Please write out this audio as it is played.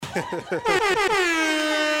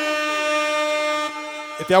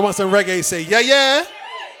If y'all want some reggae, say yeah, yeah.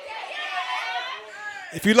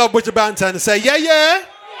 If you love Butcher Banton, say yeah, yeah.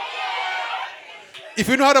 If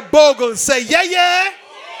you know how to bogle, say yeah, yeah.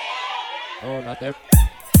 Oh, not there.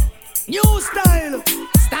 New style,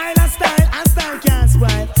 style and style, and style can't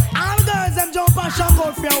spoil. All girls them jump and shock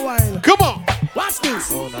out for a while. Come on. Watch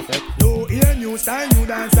this. Oh, not that. New ear, new style, new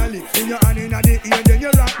dance and lick. In your hand in the ear, then you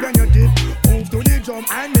rock, then you dip. Move to the drum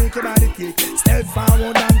and make your body kick. Step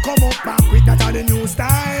forward and come up back quick. That's all the new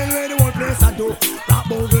style where the whole place I do. Rock,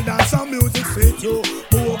 bogle, dance, some music fit you.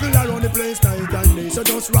 Bogle around the place tight and day. So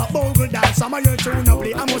just rock, bogle, dance. Some of your tune a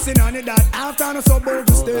play. I'm missing on it that after no so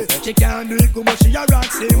bogle stay. She can't do it good, but she a rock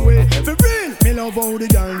same way. For real, me love how the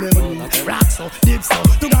girl them do. Rock so, deep so,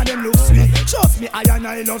 to God them look sweet. Trust me, I and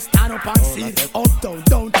I love stand up and see. Uptown,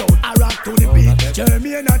 downtown, I rock to the beat.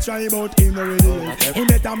 Jeremy and I try about him already. He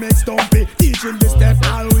better make stumpy, teach him the step.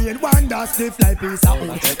 Halloween, wonder stiff like piece of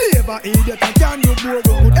wood. Never idiot, I can do more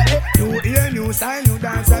good. New ear, new style, new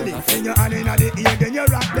dance a lick. In your hand in the ear, then you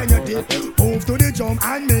rock, then you dip. Move to the drum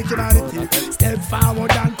and make your body kick. Step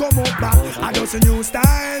forward and come up back. I just a new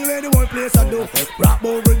style where the whole place I do. Rock,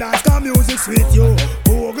 bogle, dance, come music sweet you.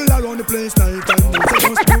 Bogle around the place night and day. So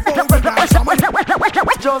just do bogle dance.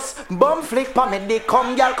 Just bum flick pa me dick,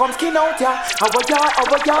 come girl, come skin out ya. How a joy,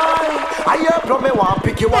 I hear from me want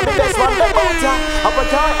pick you up the best one about ya. How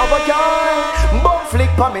a joy, bum flick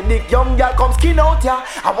pa me dick, young girl, come skin out ya.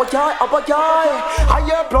 How a joy, I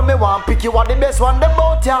hear from me want pick you up the best one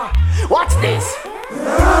about ya. Watch this.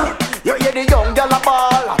 You hear the young girl a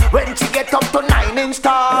ball when she get up to 9-inch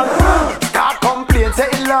tall. Start complain, say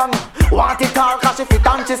it long. Want it all 'cause she fit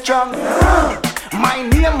and she strong. My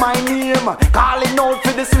name, calling out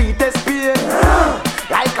for the sweetest pain.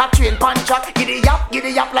 Like a train punch track, giddy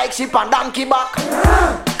up like sheep and donkey back.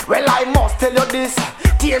 Well, I must tell you this,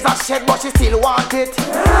 tears are shed but she still want it.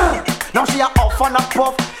 Now she a off and a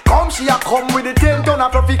puff, come she a come with the 10 ton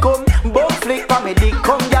of fluffy come. Bum flick pa me dick,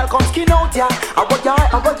 come girl, come skin out ya. I go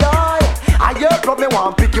joy. I hear from me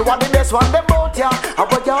want pick you, what the best one them bout ya. I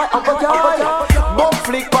go joy. Bum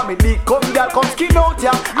flick pa me dick, come girl, come skin out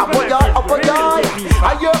ya. I go joy.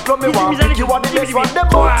 I hear from me want pick you, what the best one them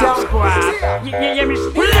bout ya. Yeah, me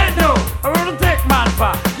we let know. I wanna take man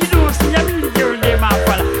for. You do see I be the girl they man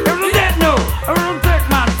for. You let know. I wanna take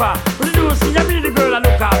man for. You do see I be the girl I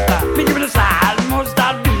look after. Me give me the salt,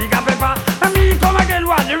 mustard, vinegar, pepper. And me come again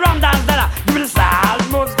what the rum dance dollar. Give me the salt,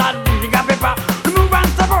 mustard, vinegar, pepper. Move and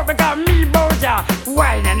stop up because me bout ya.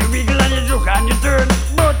 Wine and you wiggle and you juke and you turn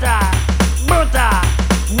butter.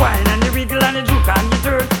 Wine and you wiggle and you juke and you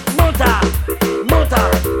turn butter.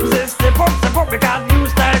 Say step up because new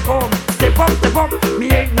style come. Step up,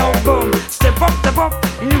 me ain't no bum. Step up,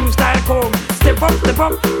 new style come. Step up,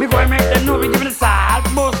 me go and make them know. Me give me the salt,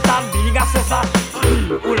 mustard, vinegar, pepper.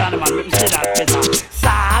 Hold on, man, let me say that better.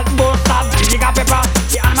 Salt, mustard, vinegar, pepper.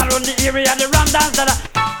 The animal on the area, the ram dance,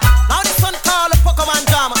 Now this one called a Pokemon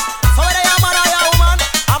drama. So whether you're man or you're woman,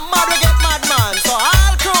 I'm mad we get mad man. So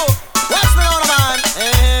all crew, watch me on man.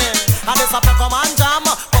 And this a Pokemon jam.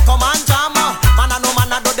 Man I know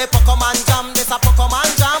man I do the Pokemon jam. This a Pokemon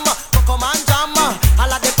jam.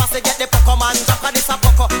 All of the pass get the Pokemon jam. Cause this a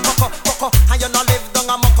Poko. And you no live down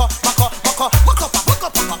a Moko.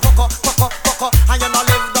 And you no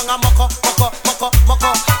live down a Moko.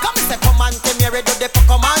 Come say come and come here do the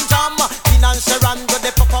Pokemon jam. Financial run do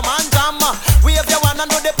the Pokemon jam. Wave your one and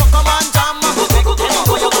do the Pokemon jam.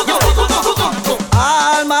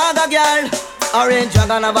 All maga girl, Orange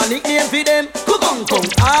Dragon have a nickname for them.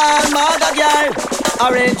 All maga girl,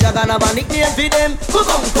 Orange Dragon have a nickname for them.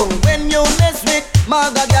 When you mess with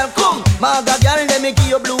maga girl, come maga girl, let me give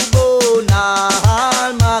you blue bone.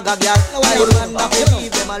 All maga girl, I don't want to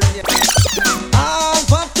leave them alone. All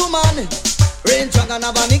fuck to man, Orange Dragon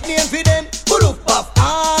have a nickname for them.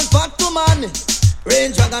 All fuck to man,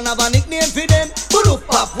 Orange Dragon have a nickname for them.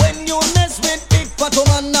 When you mess with big fat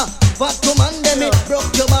man, them it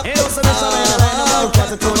broke your back.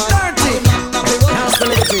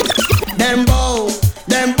 Them bow.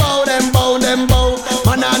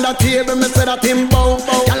 Man on the table, me say that him bow.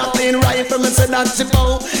 Gyal a clean rifle, me say that she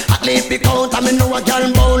bow. At least pick out, I me know a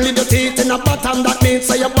gyal bow. Little teeth in a bottom, that means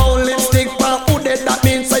say you bow. Lipstick for hooded, that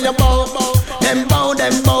means say you bow. Them bow.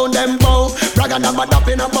 Bragga never up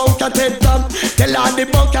in a bucket head top. Tell all the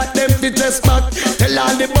bucket them to dress back. Tell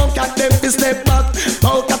all the bucket them to step back.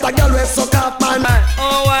 Bucket a gyal we suck up man.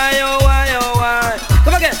 Oh why?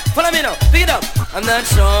 Come again, follow me now, pick it up. I'm not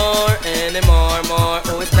sure anymore,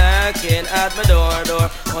 who is knocking at my door.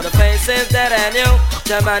 All the faces that I knew,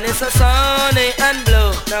 Japan is so sunny and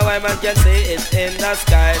blue. Now I man can see it in the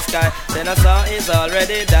sky. Then I saw it's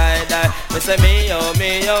already died. Me say me oh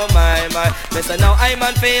my. Me say now I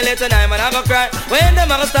man feel it and I man I go cry. When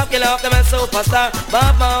them a go stop kill off them a superstar.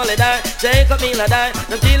 Bob Marley die, Jacob Miller die.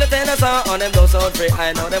 Them kill it in the sun on them go so free.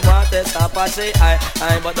 I know them want to stop and say I.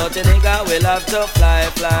 But don't you nigga will have to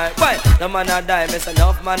fly. Why? No man a die, miss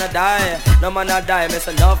enough man a die. No man a die, miss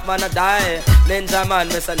enough man a die. Ninja man,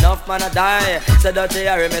 miss enough man a die. Say Dirty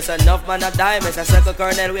Harry, miss enough man a die. Miss a second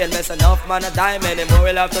Colonel Wayne, miss enough man a die. Many more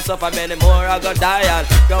will have to suffer, many more I go die. And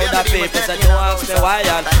crowd of people say don't ask me why.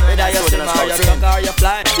 And whether you swim or you drunk or you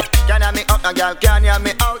fly. Can you me out, no girl? Can you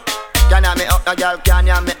me out? Can you me out, no girl? Can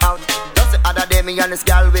you me out? Just the other day, me and this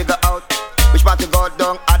girl we go out. Which part to go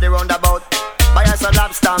down at the roundabout? Buy her some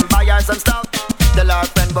lobster, buy her some stout. Tell her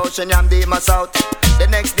friend about she am the mass out. The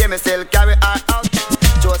next day me still carry her out.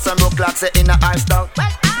 Show some rock clocks in her eye stout.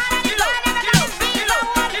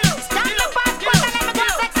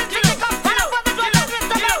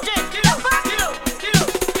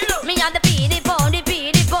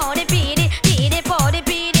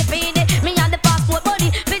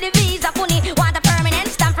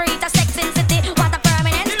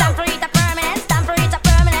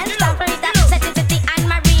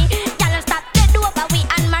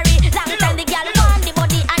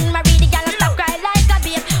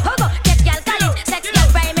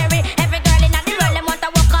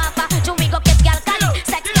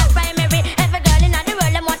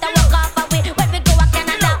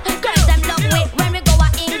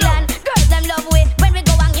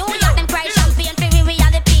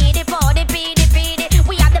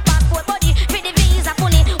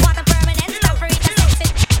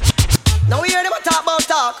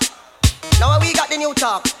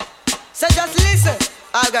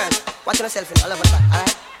 Watch yourself in all of us,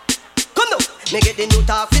 alright? Come now, me get the new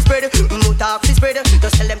talk fi spread, new talk fi spread.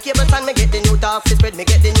 Just tell them cable fan me get the new talk fi spread. Me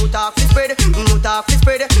get the new talk fi spread, new talk fi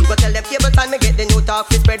spread. Go tell them cable fan me get the new talk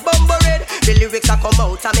fi spread. Bumbo red, the lyrics a come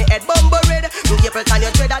out of me head. Bumbo red, Cable fan you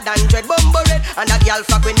dreader than dread. Bumbo red, and a girl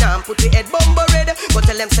fuck with nam put we head. Bumbo red, go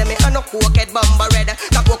tell them say me a no coke head. Bumbo red,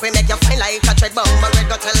 that coke we make you fine like a tread. Bumbo red,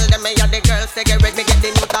 go tell them me a the girls they get red. Me get the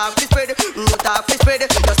new talk fi spread, new talk fi spread.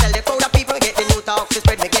 Just tell the crowd of people me get the new talk fi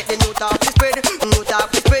spread. Me get the new talk fi spread, new talk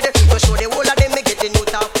fi spread. So show the whole of them me get the new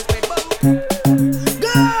talk fi spread.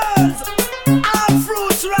 Girls, all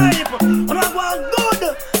fruits ripe. I'm not going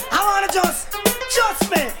good. I wanna just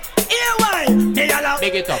me. Here why?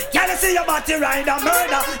 Big it up. Can you see your body ride a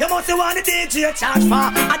murder? You must want the DJ charge for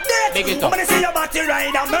a death. Big it up. When you see your body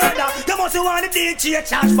ride a murder, you must want the DJ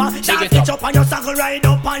charge for. Shot it up on your saddle, ride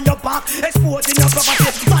up on your back, exposing your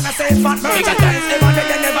property. Man, I say fat murder.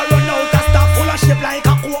 They never run out of stuff. Full of shit like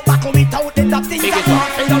a coke buckle without the top things that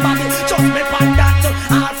want in your body. Just me pan that.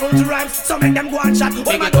 All fruit rhymes, so make them go and chat. What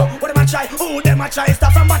them a do? What them a try? Who them a try?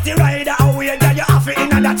 Stuff from body rider away. That you have it in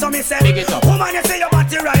that. So me say, woman, you see your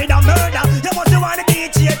body rider murder. You must want the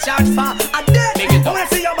DJ charge for a death. When you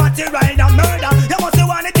see your body rider murder, you must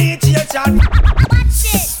want the DJ charge. Watch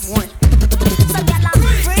it. Some gyal a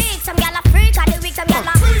freak, some gyal a freak, and the weak some gyal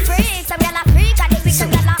a freak, some gyal a freak, and the weak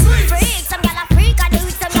some gyal a freak, some gyal a freak, and the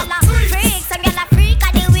weak some gyal a freak, some gyal a freak,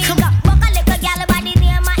 and the weak. Buck a little gyal body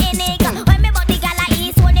near my neck. When me body gyal a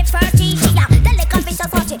east, when the first she a the little fish a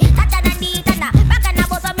touch it, that and the tana, back and a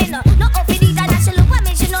boss a me no up in the tana. She look at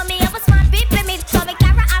me, she know me have a smart people me, so me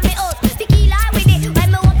carry and me out, tequila with it. When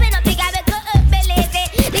me open up the gyal me cut up believe it.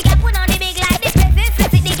 The gyal put on the big like this, flip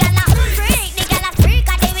it. The gyal a freak, the gyal a freak,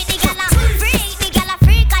 and the weak the gyal a freak, the gyal a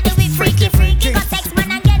freak, and the weak freaky. Got sex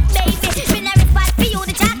man and get baby. Me no respond for you,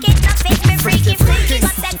 the jacket no fit me freaky.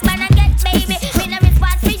 Got sex man and get baby. Me no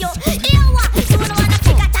respond for you. You what? You no wanna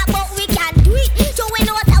figure out but we can do it. So we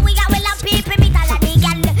know that we got well and people me tell the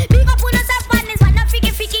gyal. Big up on us and this one no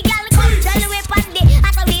freaky gyal. Come tell we pandy,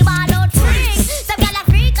 after we ball out freak. Some gyal a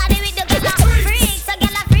freak and the with the gyal a freak. Some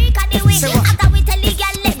gyal a freak and the with. After we tell the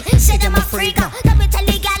gyal them, say them a freak. Then we tell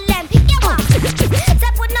the gyal them, you what?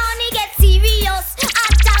 Say put on he get serious.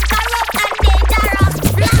 Act and corrupt and dangerous.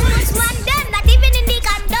 Black one them not even in the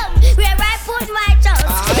condom. Where I put my trust.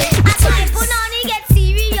 That's why put on he get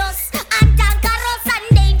serious. Act and corrupt and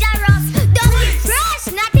dangerous. Don't be fresh,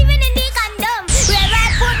 not even in the condom. Where I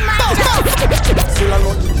put my trust.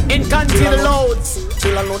 In country the loads.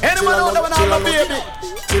 Anyone know that when I'm a baby?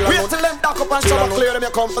 Wait till them dock up and shower clear them you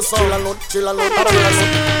come for some.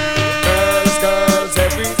 Girls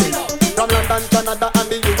every day. From London, Canada and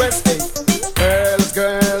the USA.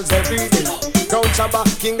 Girls every day. Don't Baba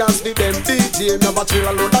King dance with them DJ never chill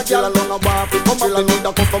alone a girl along a waffy. Come up need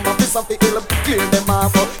a customer piece of the hill, clear them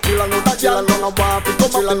off. Chill alone a girl along a waffy.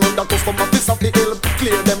 Come up need a customer piece of the hill,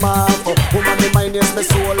 clear them off. Woman the mind is my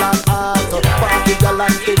soul and heart. Party girl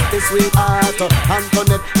and take the sweetheart.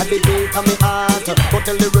 Antoinette at the gate of me heart. But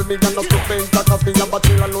tell the Remy and not to paint that cause me never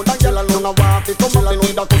chill alone a girl along a waffy. Come up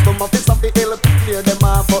need a customer piece of the hill, clear them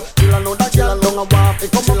off. Chill alone a girl along a waffy.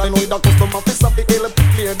 Come up need a customer piece of the hill,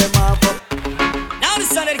 clear them off. Now this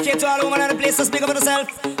song dedicated to all women and the place to speak up for yourself.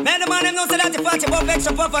 Man, the man them know say that you fat, you buff,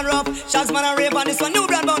 extra puff and rough. Shags man and rave on this one, new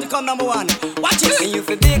brand bound to come number one. Watch it. And you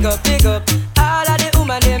feel big up, all of the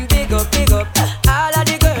woman them big up, all of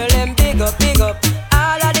the girl them big up,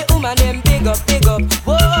 all of the woman them big up,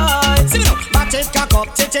 boy. See me now, back it cock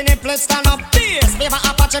up, titty nipple stand up, fierce. Baby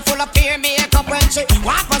Apache full of peer makeup when she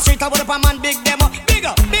walk on street, I would up a man big them up, big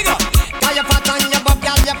up. Got your fat on your buff,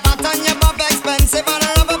 got your fat on your buff, expensive and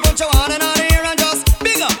I love put you on and on here and just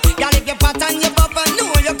big up. Got if your fat on your buff and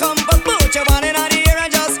know you come but put you on and on here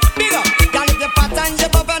and just big up. Got if your fat on your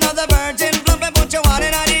buff another virgin plump and put you on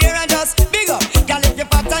and on here and just big up. Got if your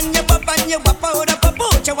fat on your buff and you buff out up and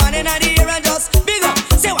put you on and on here and just big up.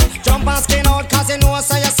 Say what? Jump and skin out cause you know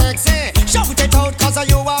so you're sexy. Shout it out cause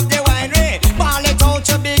you have the winery. Ball it out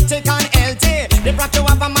you big thick and healthy. The brought you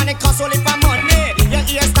have a money cost only for money. Your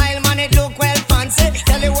hairstyle man it look well fancy.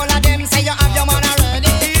 Tell you all of them say you have your man already.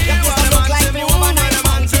 Your face look like me woman and a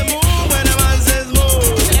man say move when a man says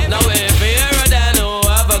move. Now if you're a dad who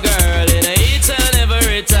have a girl in each and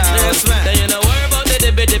every town, yes, then you know worry about the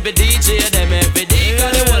dippy DJ. Them every day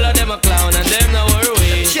cause the whole of them a clown and them no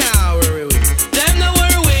worry. Them no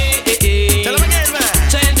worry. Tell them again, man.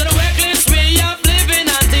 Change to the reckless way of living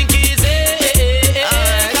and think easy.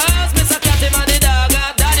 Cause Mr. Catty man the dog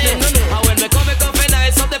got daddy. And when me come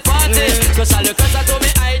nice up the party. Special because I told me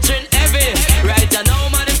I drink heavy. Right now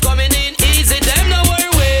man him coming in easy. Them no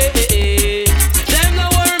worry. Them no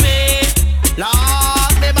worry me.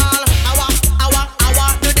 Lord, the ball, I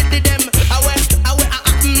want to did them. I went to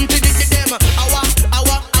did them. I want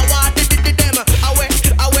to did them. I went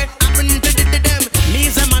to did them.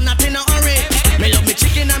 Me's a man up in a hurry. Me love me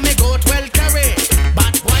chicken and me goat well curry.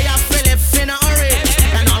 But boy I feel left in a hurry.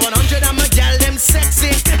 And all 100 of my gal them sexy.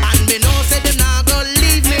 And me know say them not go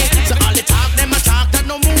leave me. So all the talk them a talk that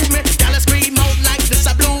no move me. Gal scream out like this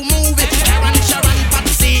a blue movie. Karen, Sharon,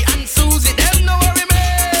 Patsy and Susie. Them no worry me.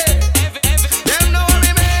 Them no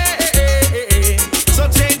worry me. So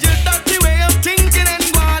change your dirty way of thinking and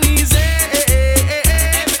go on easy.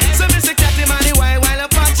 So Mr. Catty man the while I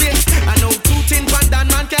patch it. I know two tin pan that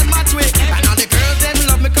man can match with. And all the girls them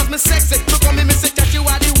love me cause me sexy. So come me Mr. Catty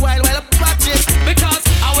while the while I patch it. Because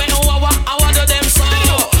I went I want to them so.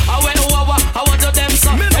 I went I want to them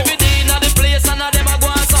so. Every day in the place and them a go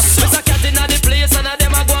on so. Mr. Cat in the place and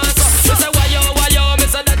them a go on so. Mr. Why yo,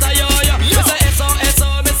 Mr. That yo. Mr. S.O.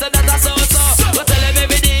 Mr. That so. But tell him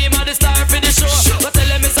every day I'm the star for the show. But tell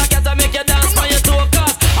him Mr. Cat I make you dance on your toe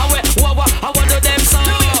cause I went I want to them so.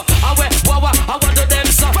 I went I want to them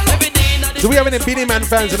so. Every day in the Do we have any Beanie Man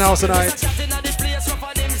fans in the house tonight?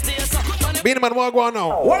 Beanie Man, what go on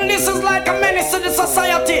now? Well, this is like a menace to the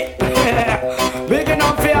society. Big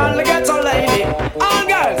enough for all the ghetto lady. All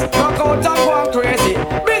girls, rock out and go on crazy.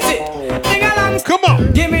 Busy, ding along. Come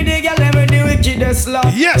on. Give me the girl, let me the wickedest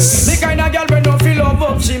love. Yes. The kind of girl we don't feel love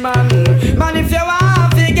up, she man. Man, if you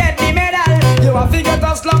want to get the medal, you have to get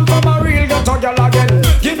a slum from a real ghetto girl again.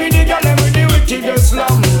 Give me the girl, let me the wickedest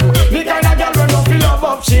slum. The kind of girl we don't feel love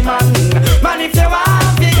up, she man. Man, if you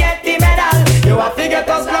want to get the medal, you have to get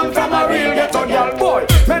a slum from a real ghetto girl, boy.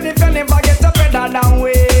 Man, if you never get a pedal down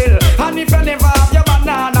wheel, and if you never have your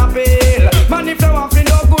banana peel, man, if you want to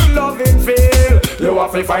no good loving feel, you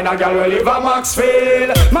have to find a girl who live a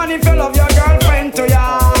Maxfield. Man, if you love your girlfriend to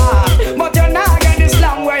ya, but you're not get this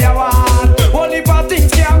long where you want. Only for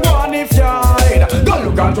things can go on if you hide. Go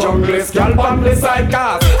look at junglist, girl, from the side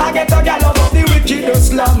cars. I get a girl out of the wickedest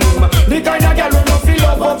slum. The kind of girl who don't feel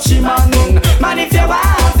love up, she man. Man, if you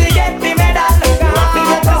want to get the medal, you have to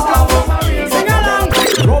get a slum from a real. Sing along.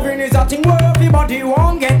 Loving is a thing where everybody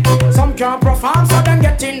won't get. Some can't perform, so them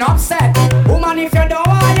getting upset. Woman, if you don't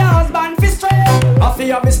want your husband fi straight, I feel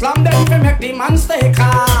you be slam them fi make the man stay.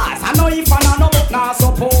 Cause I know if I know but not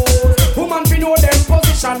suppose. Woman fi know them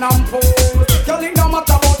position and pose. Girl, it don't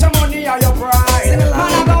matter about your money or your pride. Man,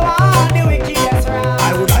 I go on the wickedest right.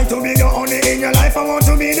 I would like to be the only in your life. I want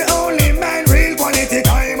to be the only man. Real quality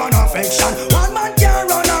time and affection. One man can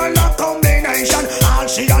run all that combination. All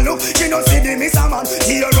she a look, she no see the miss a man.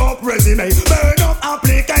 Tear up resume, burn up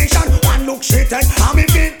application. One look she take, and me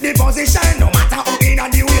fit the position. No matter how in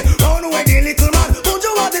and the way, run away the little man. Put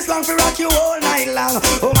you out this long for rock you all night long.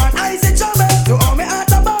 Oh man, I say trouble to all me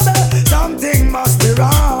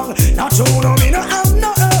know me no have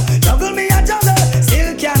no juggle me a juggle,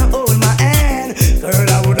 still can't hold my hand. Girl,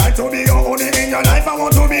 I would like to be your only in your life. I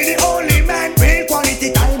want to be the only man. Real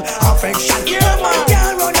quality time, affection. Yeah, man,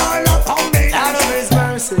 can't run all up on me. Out of His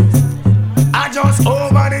mercy, I just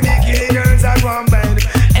over the dicky girls at one bed.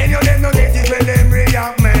 And you them no get it when them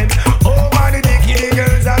react, man. Over the dicky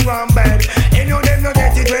girls at one bed. And you them no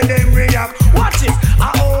get it when them react. Watch it,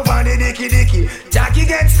 I over the dicky. Jackie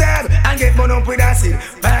get stabbed and get burned up with acid.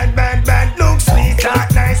 Bad, look sweet,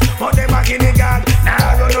 talk nice, but them a guinea god.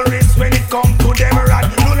 Now run no risk when it come to them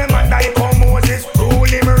rat. Do them and die come Moses, rule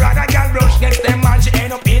him rat. I can brush next them man, she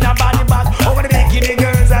end up in a body bag. Over the bikini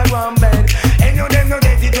girls at one bed. And you them no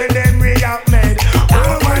get it when them react mad.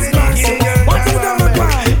 Over the bikini girls at one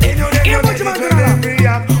bed. And you them no get it when them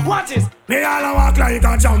react. What is? Me all a walk like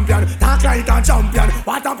a champion, talk like a champion.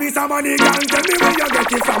 What a piece of money, girl, tell me where you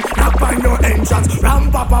get it from. Knock on your entrance,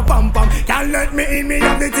 ram pa pa pam pam. Can't let me in, me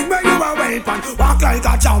have the thing where you are waiting. Walk like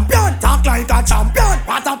a champion, talk like a champion.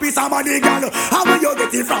 What a piece of money, girl, how will you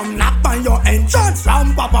get it from? Knock on your entrance,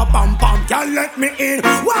 ram pa pa pam pam. Can't let me in,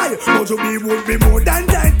 why? Would you would be more than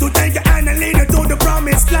that to take your hand and lead you to the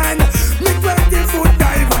promised land? Me 20-foot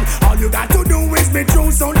diamond, all you got to do is be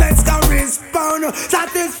true, so let's go respond.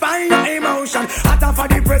 Satisfy your emotion, hotter for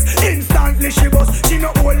the press, instantly she was. She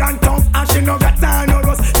no old and tough and she no got time no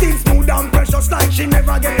rust. Still smooth and precious like she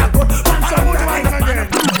never get a cut.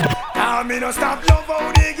 Now me no stop love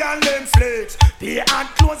how the girl them flex. The hand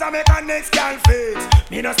close and make a next girl flex.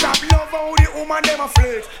 Me no stop love how the woman them a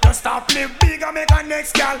flex. No stop live big and make a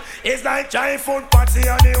next girl. It's like giant food party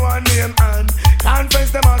and the one name and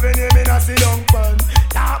conference them have a name in a sit-down pan.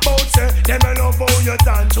 Talk about say them a love how you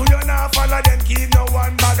dance. So you not follow them keep no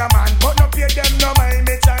one bag a man. But no pay them no mind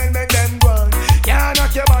me child make them run. Can't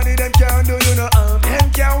knock your body them can't do you no harm. Them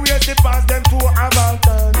can't wait to pass them to a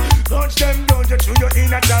Balkan. Touch them down you through your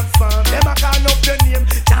inner job farm. Them a call up your name,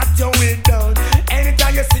 chat your way down.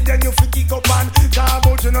 Anytime you see them you fi kick up and talk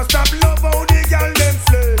about you no stop love how the girl them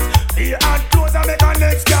flex. The hand close and make a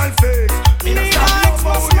next girl face. Me no stop love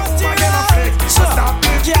how the woman them a flex. So stop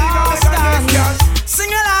them big and make a next girl.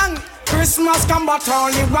 Sing along. Christmas come but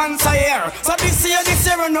only once a year. So this year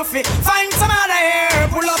enough it. Find some other here.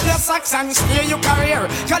 Pull up your socks and steer your career.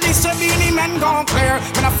 Cause this year Beenie Men gon' clear.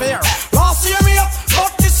 Me no fear. Last year me up,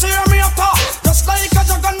 but this year me up top. Just like a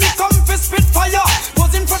dragon me come fi spit fire.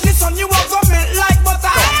 Was in front the sun you walk up melt like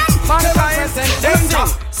butter. Mankind danger.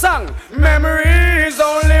 Song. Memories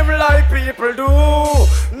don't live like people do.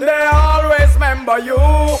 They always remember you.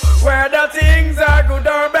 Whether things are good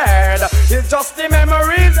or bad, it's just the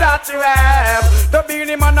memories that you have. The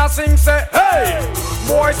Beenie Man a sing say, hey,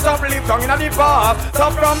 boy stop live down in the past.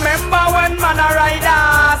 Stop remember when man a ride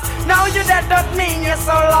us. Now you dead don't mean you're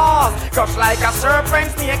so lost. Crush like a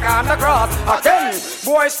serpent snake on the cross. Again,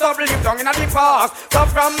 boy stop live down in the past.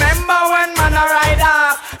 Stop remember when man a ride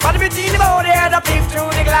us. But between the body head up peep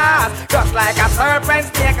through the glass. Crush like a serpent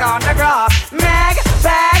snake on the grass. Meg,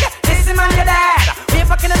 bag, this is man your dad. We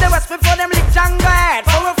fucking in the west before them lick Django head.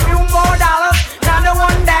 For a few more dollars, now the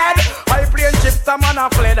one dead. I play and chip some man a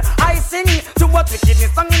fled. I sing to what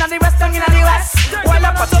wickedness song in the west, song in the west. While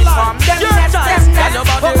I put it from them next, them next.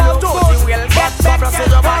 But now Josie will get back.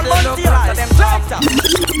 Them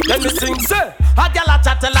let me sing, say, a girl a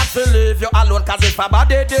chat a lot to leave you alone. Cause if a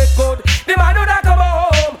body did good, the man would have come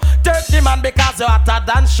home. Take the man because you're hotter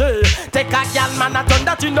than she. Take a girl man a turn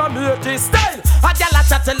that you know make it style. A girl a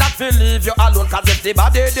chat a lot to leave you alone. Cause if the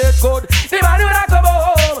body did good, the man would have come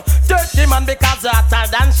home. Take the man because you're hotter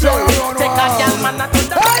than she. Take a girl man a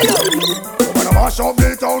turn that when I mash up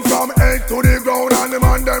the town from head to the ground and the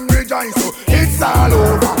man them rejoice. So it's all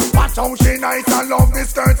over. Watch how she nice and love the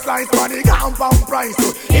skirt slice money compound price.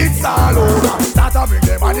 So it's all over. Start to bring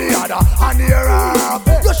them on the other and the up.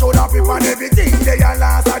 You should have people and everything they are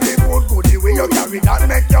last and the food good the way you carry that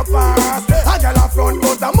make you pass. A girl a front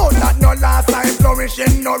but a mouth that no last time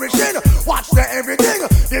flourishing, nourishing. Watch the everything.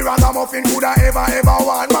 The ragamuffin could have ever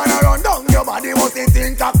want man around down your body must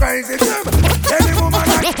think a crazy thing. Any woman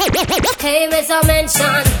Hey, Mr.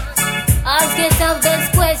 Mention, ask yourself this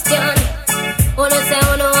question. Wanna say,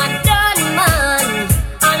 wanna what done, man?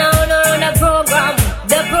 And I wanna run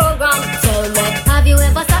the program. So, like, have you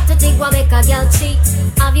ever stopped to think what make a girl cheat?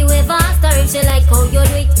 Have you ever asked her if she like how you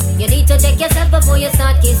do it? You need to check yourself before you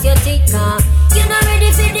start kiss your teeth. You're not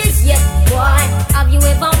ready for this yet, boy. Have you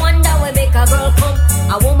ever wondered where make a girl come?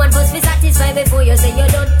 A woman must be satisfied before you say you're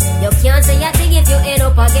done. You can't say a thing if you end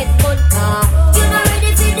up and get fun. You're not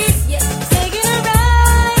ready for this yet. Taking a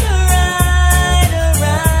ride,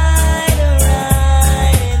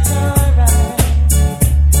 it's alright.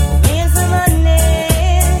 Here's some money.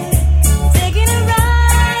 Taking a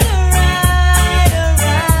ride,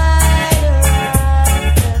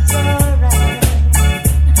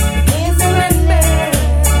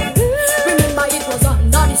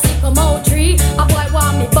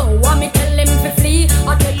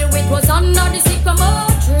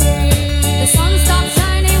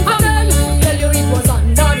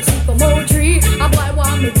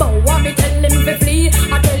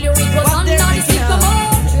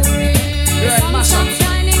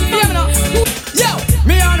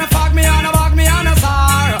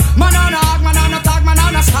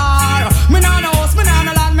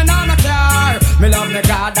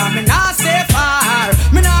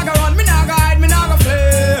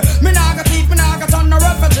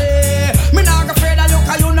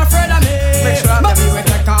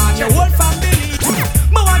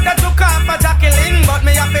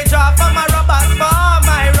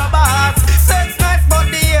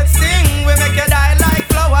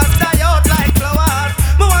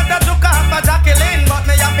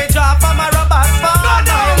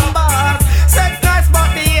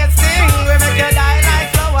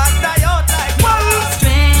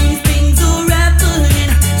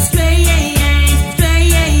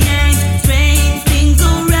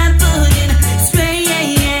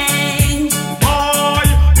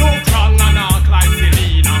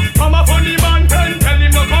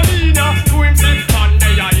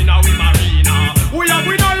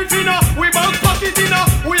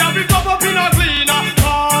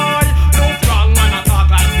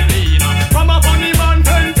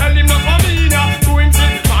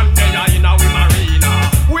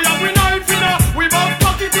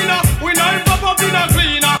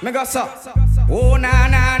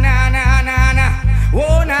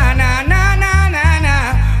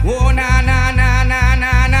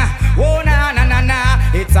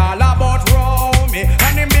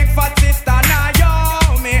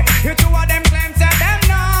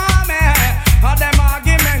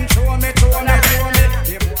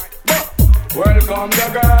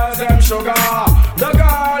 sugar. The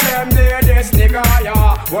girl them need this nigga,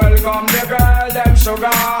 yeah. Welcome the girl them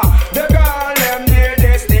sugar. The girl them need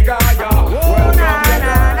this nigga, yeah. Welcome the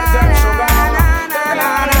girl them sugar. The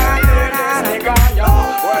girl them need this nigga,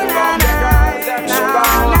 yeah. Welcome the girl them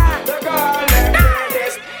sugar. The girl them need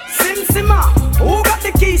this. Sim Simma, who got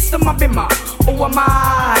the keys to my bimmer? Who am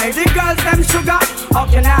I? The girls them sugar. How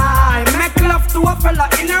can I make love to a fella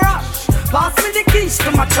in a rush? Pass me the keys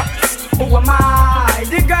to my trucks. Who am I?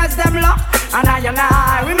 The girls them lock. And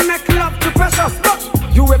I, we make love to precious. But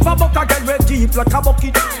you ever buck a girl with deep like a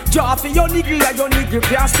bucket? Draw for your niggle like your niggle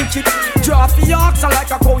can't stitch it. Draw for your oxen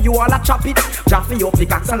like a cow, you wanna chop it. Draw for your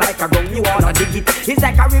pickaxe like a gun, you wanna dig it. It's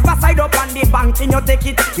like a riverside up on the bank and you take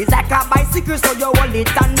it. It's like a bicycle so you hold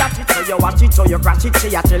it and dash it. So you watch it, so you crash it.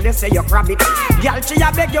 She a tell you say you grab it. Girl, she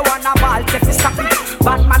a beg you wanna ball, take it, stop it.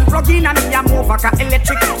 Batman plug in and me a move like a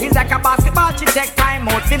electric. It's like a basketball, she take time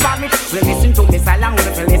out, she bomb it. Listen to me silent,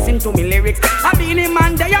 listen to me lyrics. I be the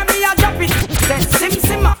man there and me a drop it. Then sim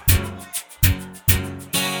simma.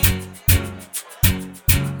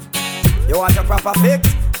 You want your proper fix?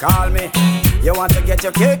 Call me. You want to get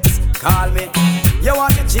your kicks? Call me. You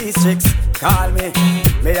want your cheese chicks? Call me.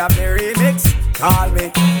 May have the remix? Call me.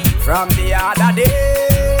 From the other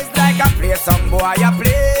days, like I play some boy I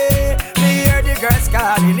play. Me hear the girls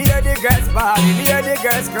calling, hear the girls bawling, hear the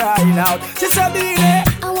girls crying out. She said, "Baby,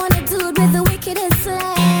 I want a dude with the wickedest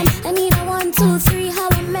slang. I need a 1, 2, 3, how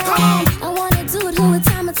a man. I want a dude who would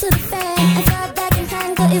time it to the fan. I thought that can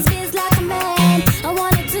handle his biz like a man. I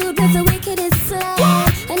want a dude with the wickedest slang.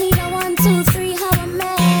 I need a 1, 2, 3, how a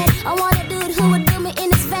man. I want a dude who would do me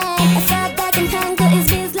in his van. I thought that can handle his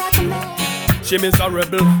biz like a man. She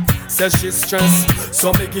miserable, says she's stressed,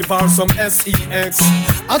 so me give her some sex.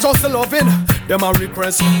 I just loving them a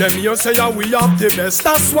request. Them here say yeah, we have the best.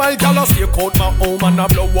 That's why gal a stake out my home and I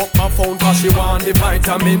blow up my phone, cause she want the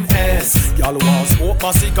vitamin S. Gal want smoke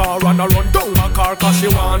my cigar and I run down my car, cause she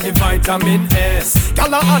want the vitamin S.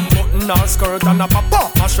 Gal a unbutton her skirt and a pop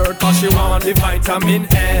off her shirt, cause she want the vitamin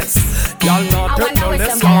S. Gal not take no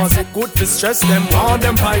less, cause it good to stress them on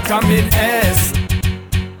them vitamin S.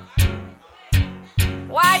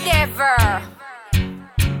 Whatever.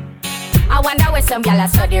 I wonder where some gyal a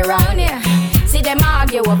study round here. See them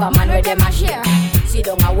argue over man where them a share. See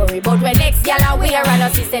don't a worry about when next gyal a wear. And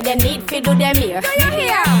us say they need fi do them here. Do you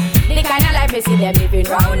hear? The kind of life me see them living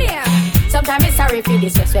round here. Sometimes it's sorry for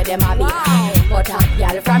this just where them a be. But hot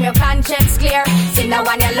gyal from your conscience clear. See now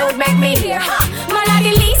when your load make me hear. Man a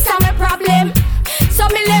the least of my problem. So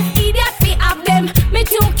me left idiot fi have them. Me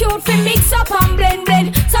too cute fi mix up and blend.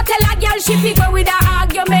 So tell a girl she fi go with her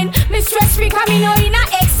argument. Me stress free cause me know in a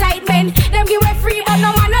excitement. Them give away free but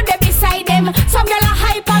no man no dey beside them. Some girl a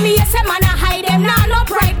hype on me, yes a man a hide them. Nah no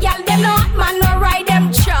pride girl, them no hot man no ride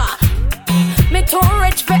them. Cha. Me too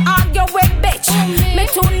rich fi argue with bitch. Me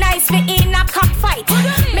too nice fi in a cockfight.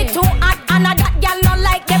 Me too hot and a that girl no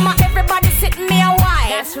like them. Everybody sit me a while.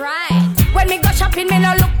 That's right. When me go shopping, me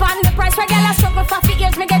no look on the price. For girl I struggle for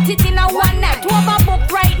figures, me get it in a one night. Overbook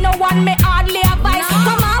right, no one me hardly advise. No.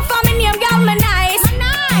 Come on for me name, girl, me nice. I'm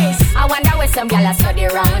nice. I wonder where some girl a study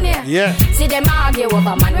round here. Yeah. See them argue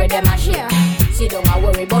over man where them a share. See don't a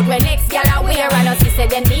worry about when next girl a wear. And us say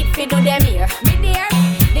they need fi do them here. Me dear,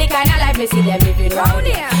 the kind of life me see them living round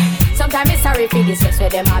here. Sometimes it's sorry for this just where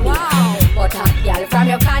them a be. But hot girl from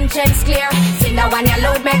your conscience clear. See now when your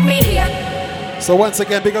load make me hear. So once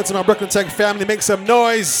again, big up to my Brooklyn Tech family. Make some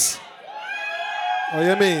noise. Oh,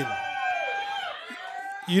 you mean?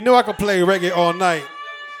 You know I can play reggae all night.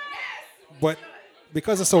 But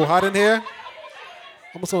because it's so hot in here,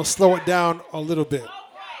 I'm just going to slow it down a little bit.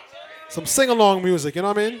 Some sing-along music, you know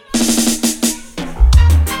what I mean?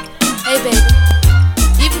 Hey, baby.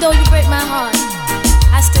 Even though you break my heart,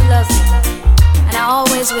 I still love you. And I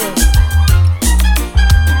always will.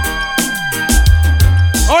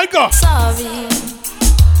 I got sorry.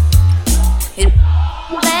 It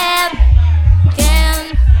bad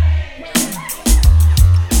can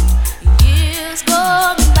years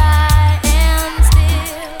go by and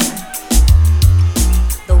still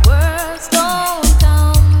the words don't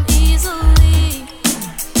come easily.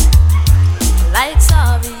 Like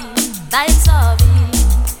sorry, like sorry.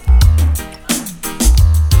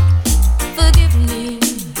 Forgive me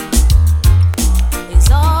is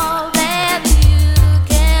all that you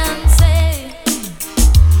can say.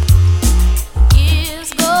 Years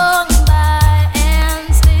gone by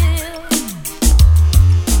and still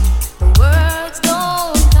the words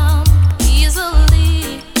don't come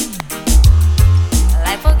easily.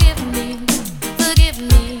 Like forgive me,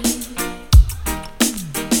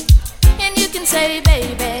 and you can say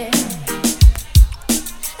baby,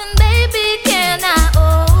 and baby can I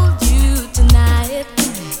hold you?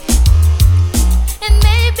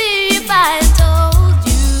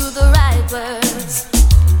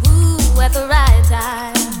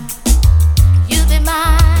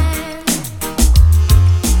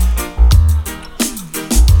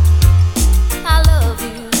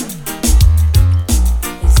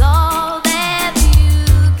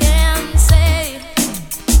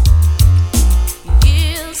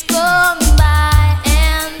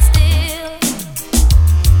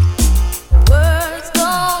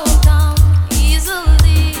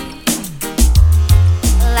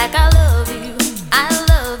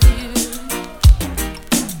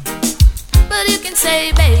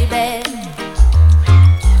 say, baby,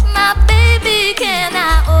 my baby, can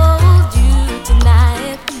I hold you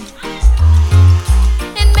tonight?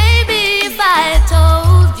 And maybe if I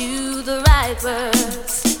told you the right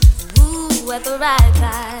words, ooh, at the right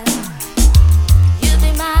time, you'd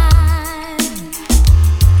be mine.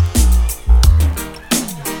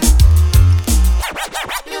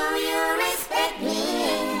 Do you respect me?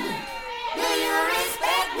 Do you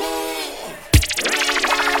respect me?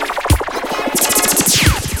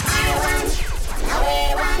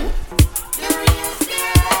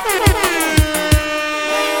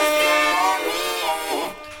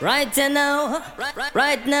 Right now,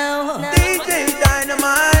 right now, DJ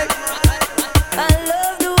Dynamite. I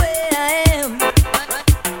love the way I am.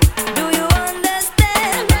 Do you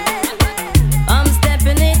understand? I'm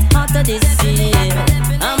stepping it hotter this year.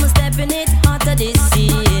 I'm stepping it hotter this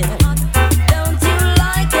year. Don't you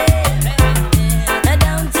like it?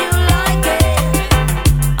 Don't you like it?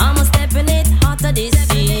 I'm stepping it hotter this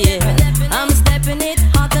year. I'm stepping it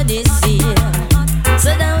hotter this year.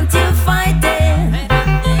 So don't you fight it.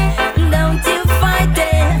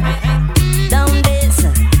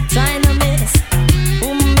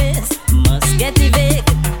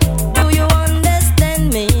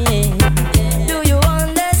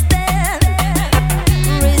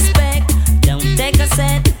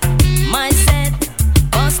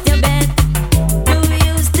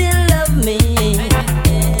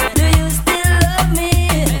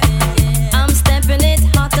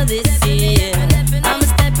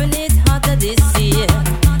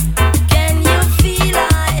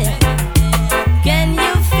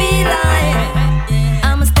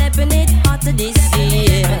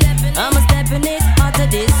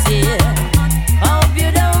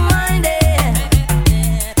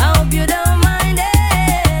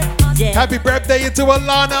 Happy birthday to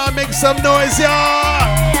Alana. Make some noise, y'all.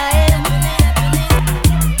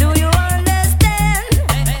 Do you understand?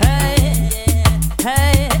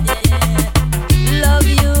 Hey, love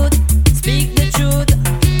you, speak the truth.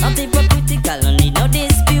 Not hypocritical, no need no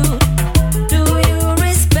dispute. Do you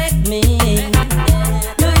respect me?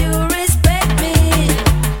 Do you respect me?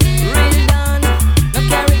 Real done, no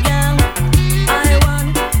carry gun. I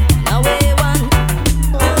want, now we want.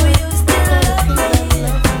 Do you still love me?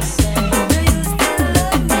 Do you still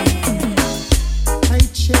love me? I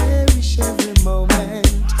cherish every moment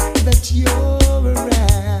that you're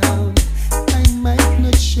around. I might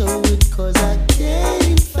not show it 'cause I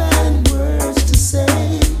can't find words to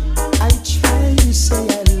say. I try to say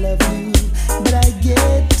I love you, but I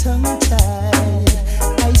get tongue-tied.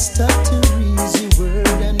 I start to reason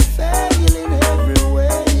word and fail in every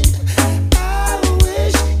way. I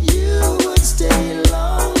wish you would stay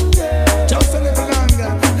longer. Just a little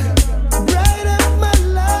longer. Bright up my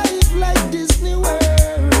life like Disney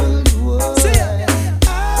World would.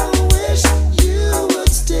 I wish you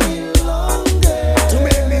would stay longer. To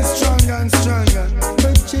make me stronger and stronger.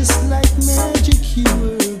 But just like magic you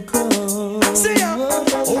were gone. See ya.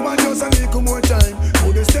 Oh man, just a little more time.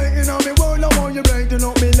 Put the stake in on me world, I want you brighten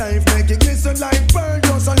up me life. Make it glisten like pearl,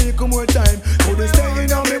 just a little more time. Put the stake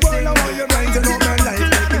in on me world, I want you brighten up my life.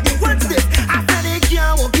 Make it glisten. What's this? I said it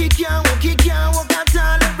can't walk, it can't walk, it can't walk at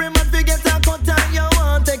all. Every man forget a cut and you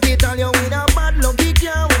want take it all. You with a bad luck, it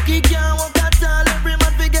can't walk at all. Every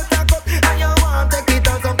man forget a cut and you want take it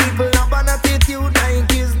all. Some people have an attitude like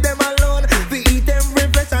kiss them alone. We eat every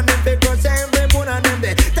flesh and them they crush every bone and them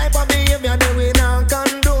the type of behavior they we not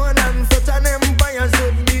condone. And such an empire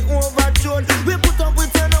should be overthrown. We put up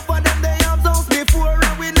with enough of them they have those before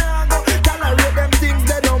and we not go tolerate them things.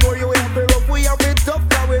 They no more you have it rough, we have it tough,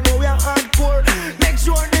 cause we know we are hardcore. Make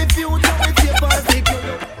sure the future we keep us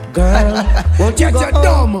secure. Girl, won't you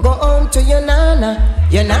go home to your nana,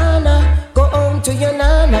 go home to your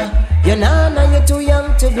nana, you're too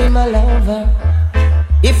young to be my lover.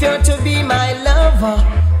 If you're to be my lover,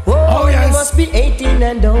 oh yes, you must be 18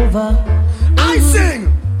 and over. I sing.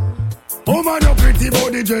 Oh man, your pretty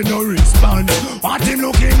body just no respond. What him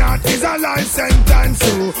looking at is a life sentence.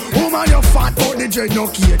 So, oh man, your fat body just no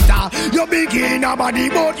cater. You big in a body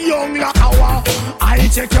but young like our. I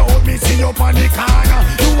check you out, me see you on the corner.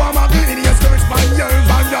 You are my girl in your skirts, my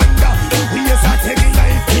nerve and under. We just are taking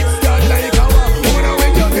life, it's done like our. Oh now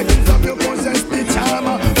when you get it from your possess the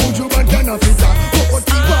charmer. Would you want to know it? But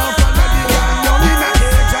you are from the ground, you're in a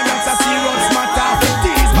age and that's a serious matter.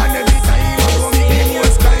 These man every time I go me in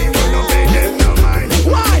most time.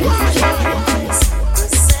 Why? The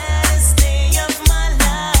saddest day of my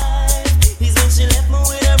life is when she left me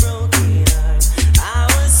with a broken heart. I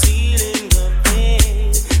was feeling the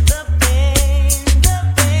pain, the pain, the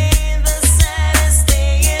pain. The saddest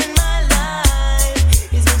day in my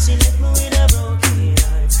life is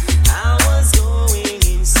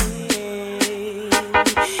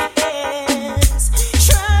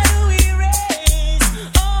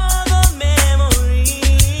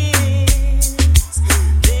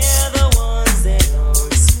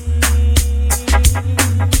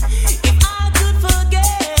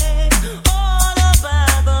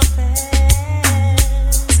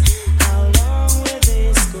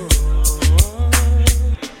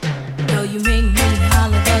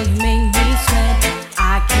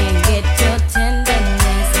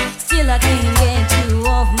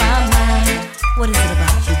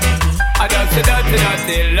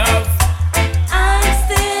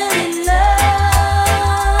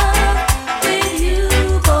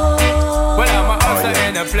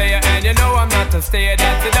to stay.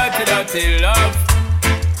 That's a dirty, dirty love.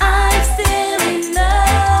 I'm still in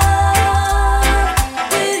love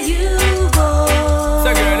with you, boy. So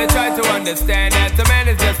girl, I try to understand that a man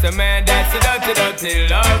is just a man. That's a dirty, dirty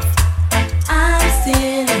love. I'm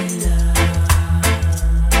still in love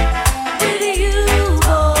with you,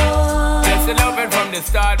 boy. That's the loving from the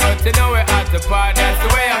start, but you know we're at the part. That's the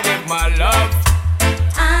way I give my love.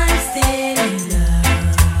 I'm still in love.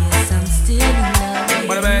 Yes, I'm still in love.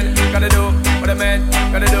 What a man gotta do, what a man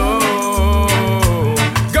gotta do.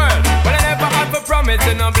 Girl, but I never have a promise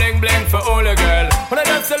and no bling bling for all a girl. But I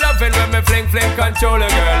just love it when me fling fling control a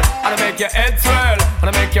girl. And I make your head swirl,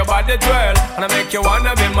 and I make your body twirl, and I make you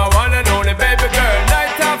wanna be my one and only baby girl.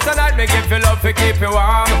 Night after night, me give you love to keep you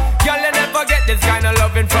warm. Girl, you never get this kind of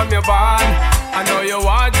loving from your bond. I know you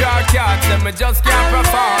want your cats, and me just can't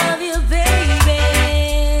perform. I love you, baby.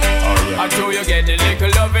 I know you get the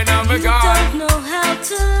little loving of me You gone. don't know how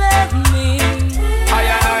to love me.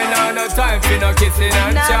 I know no time for no kissing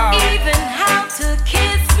and chow. Not even how to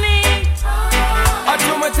kiss me. I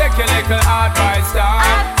do me take your little advice down.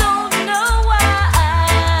 I don't know why.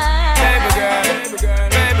 Baby girl, baby girl,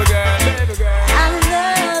 baby girl, baby girl. I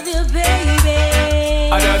love you, baby.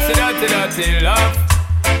 I dirty, dirty, dirty love.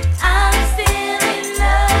 I'm still in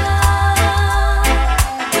love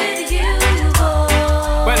with you,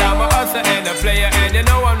 boy. Well, I'm a hustler and a player, and you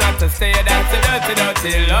know I'm not to stay. That's a dirty,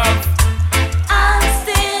 dirty love. I'm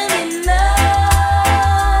still in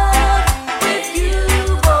love with you,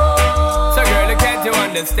 boy. So girl, can't you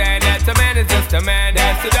understand that a man is just a man?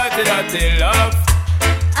 That's a dirty, dirty love.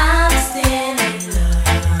 I'm still in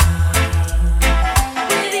love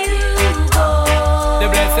with you, boy. The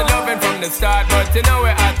blessed loving from the start, but you know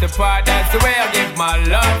we're at the part. That's the way I give my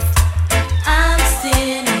love. I'm still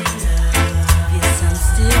in love. Yes, I'm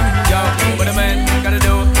still in love. Yo, what a man gotta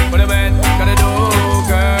do, what a man gotta do,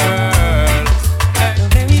 girl. The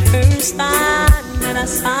very first time that I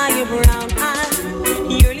saw your brown eyes,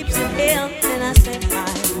 your lips were pale, and I said hi.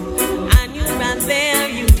 I knew right there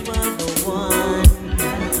you were the one.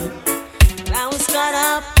 I was caught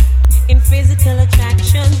up in physical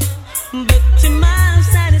attraction, but to my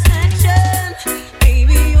satisfaction,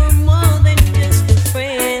 baby, you're more than just a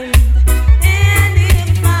friend. And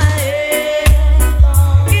if I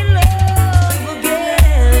ever in love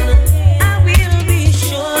again, I will be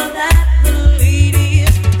sure that the lady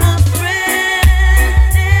is a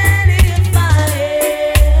friend. And if I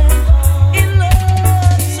ever in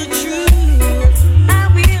love so true, I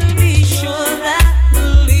will be sure that the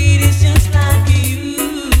lady's just like you.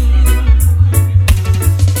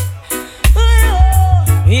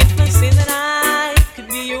 If I say that I could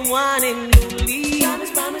be your one and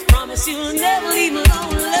only, promise you'll never leave me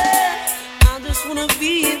lonely. I just wanna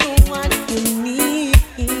be the one you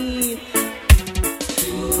need.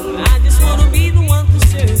 I just wanna be the one to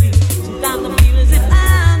serve you. Sometimes I feel as if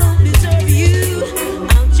I don't deserve you.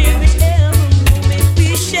 I'll cherish every moment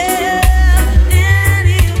we share. And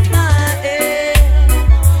if I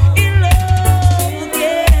am in love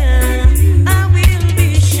again, I will be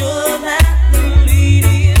sure that the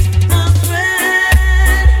lady is a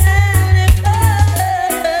friend. And if I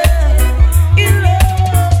am in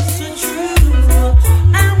love so true,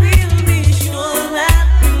 I will be sure that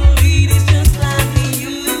the lady's just like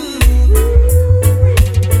you.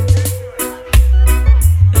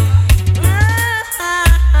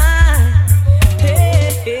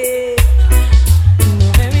 Hey. The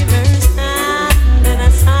very first time that I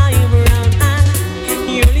saw your brown eyes,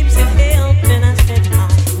 your lips had held and I said hi.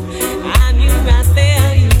 I knew right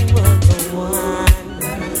there you were the one.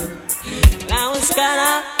 I was caught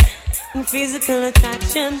up in physical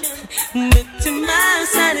attraction, but to my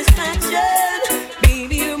satisfaction,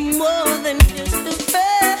 baby, you're more than just a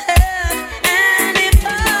friend. And if I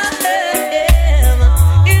ever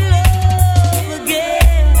in love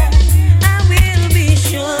again, I will be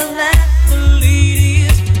sure that the lady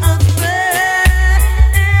is a friend.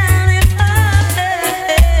 And if I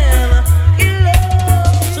ever in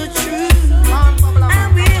love so true, I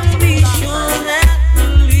will be sure that the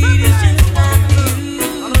lady's just like you.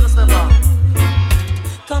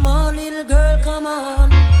 Come on, little girl, come on.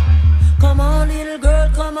 Come on, little girl,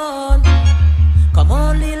 come on. Come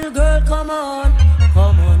on, little girl, come on.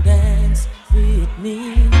 Come on, dance with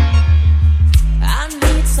me. I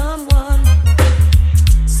need someone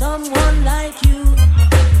like you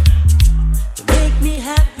to make me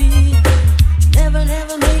happy, never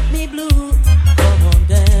make me blue. Come on,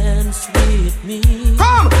 dance with me.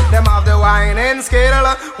 Come! Them have the whining skill,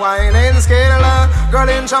 whining skill. Girl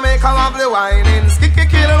in Jamaica have the whining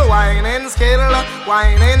skill, whining skill,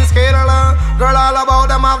 whining skill. Girl, all about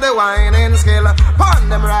them have the whining skill. Pon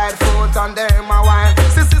them right foot and them a wine.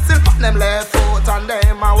 Still pon them left foot and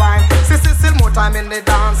them a wine. Still more time in the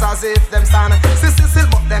dance as if them stand. Still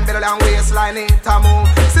but them belly and waistline it a move.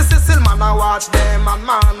 Still man a watch them and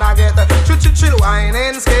man a get chill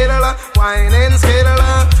whining skill. Whining skill.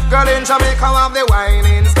 Girl in Jamaica have the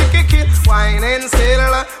whining skill. Whining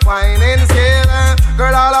skill. Whining skill.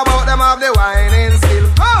 Girl all about them have the whining skill.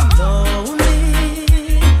 Come.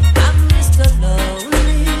 Lonely, I'm Mr.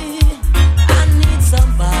 Lonely. I need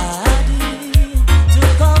somebody to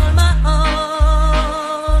call my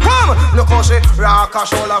own. Come, look how she rock her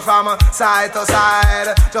shoulder from side to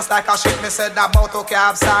side. Just like a ship me said about to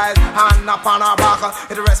capsize. Hand up on her back,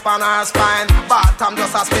 it rests on her spine. Bottom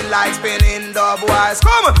just a spin like spinning dubwise.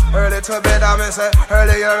 Come, early to bed I me say,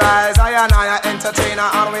 early your rise. I and I entertainer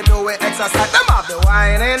and we do it exercise. Them have the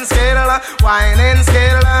whining skill, whining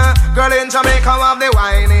skill. Girl in Jamaica have the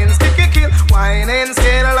whining skill, whining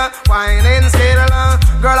skill, whining skill.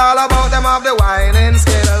 Girl all about them have the whining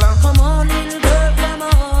skill. Come on, little girl, come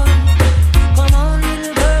on. Come on,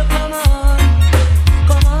 little girl, come on.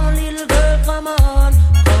 Come on, little girl, come on.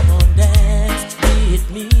 Come on, dance with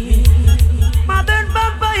me. Modern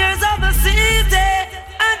vampires of the city,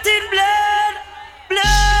 until blood,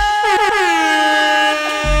 blood.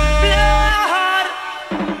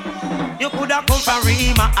 You coulda come from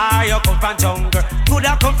Rima or you come from jungle.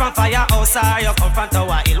 Coulda come from firehouse or you come from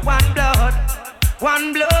Tower Hill. One blood,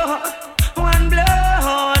 one blood, one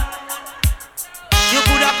blood. You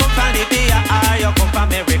coulda come from Libya or you come from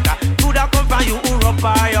America. Coulda come from Europe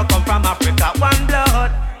or you come from Africa. One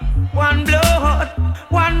blood, one blood,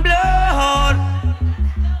 one blood.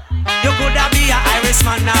 You coulda be a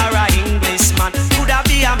Irishman or a Englishman. Coulda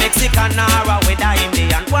be a Mexican or a whether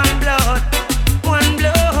Indian. One blood, one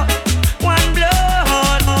blood, one blood.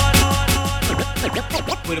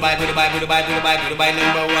 Goodbye, goodbye, goodbye, goodbye, goodbye,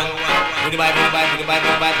 number one. Goodbye, goodbye, goodbye,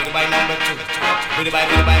 goodbye, goodbye, number two. Goodbye,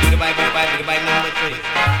 goodbye, goodbye, goodbye, goodbye, number three.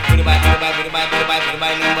 Goodbye, goodbye, goodbye, goodbye,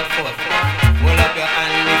 goodbye, number four. Hold up your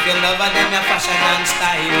hand if you love them, your fashion and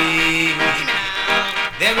styling.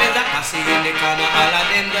 There is a posse in the corner, all of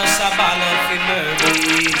them just a ball of murder.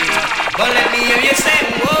 But let me hear you say,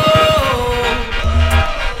 whoa,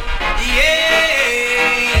 yeah.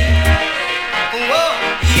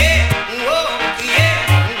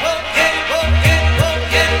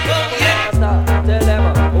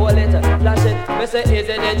 Me say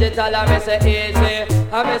easy digital and me say easy.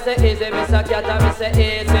 And me say easy, me say cat and me say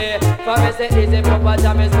easy. For me say easy, proper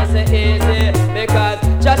jam me say easy. Because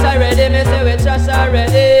trash already, me say we trash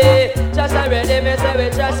already. Trash already, me say we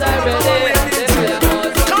trash already.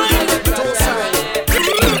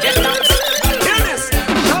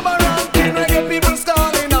 Come around, reggae people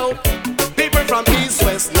calling out. People from east,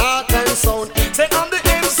 west, north and south. Say I'm the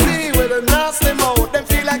MC with a nasty mouth. Them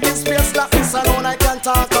feel like it's space like this alone I can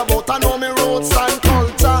talk about. I know me roots and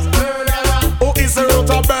culture. Who is the root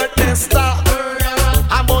of birth nester?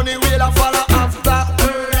 I'm on the wheel I follow after.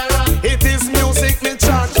 It is music me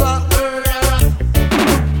charge for.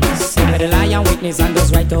 Some for the lion witness and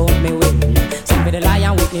those right to hold me will. Some for the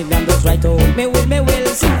lion witness and those right to hold me will.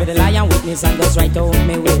 Some for the lion witness and those right to hold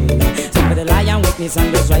me will. Some for the lion witness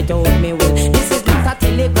and those right to hold me will. This is not a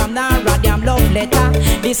telegram, nor a damn love letter.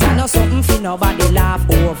 This is not something for nobody laugh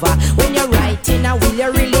over. When you're writing a will,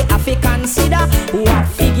 you really have to consider who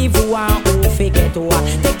have to give who and who forget who.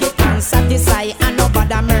 Take it and satisfy and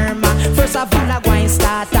nobody murmur. First of all, I go and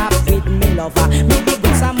start off with me lover. Me big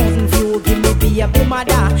guns a mountain view, give me be a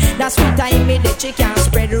mother. That's what time me the chicken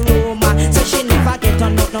spread the rumor. So she never get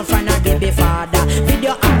on nothing from her baby father.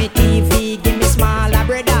 Video on me TV, give me smaller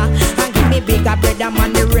brother. And give me bigger brother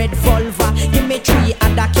man the red vulva. Give me 3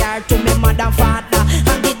 other car to me mother and father.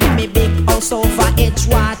 And give me big house over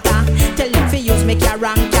Edgewater. Tell them fi use me car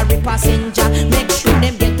and carry passenger. Make sure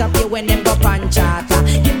them get up here when them go pan charter.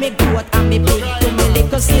 Give me goat and me big to me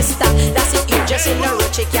little sister. That's it, you just in the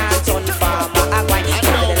rich you can't turn farmer. I want you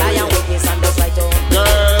to the lion witness and those right on.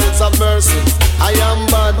 Girls of mercy, I am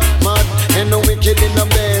bad, mad, and no wicked in the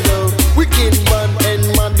bed. Wicked bad and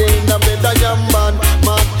mad in the bed. I am bad,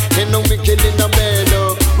 mad, and no wicked in the bed.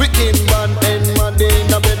 Wicked bad and mad in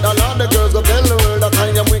the bed. All of the girls go tell the world that I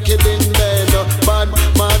am wicked in bed. Bad,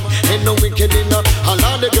 mad, and no wicked in the. All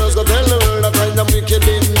of the girls go tell the world that I am wicked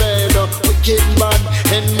in bed. Wicked bad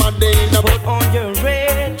and mad in the bed. Put on your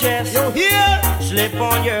red dress, you hear? Slip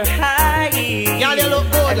on your high heels. Yeah, they look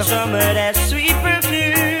good. And some of that sweet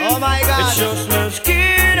perfume. Oh my God. It sure smells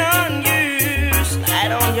good on you.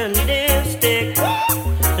 Slide on your lipstick.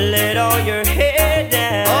 Let all your hair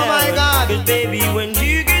down. Oh my God. 'Cause baby, when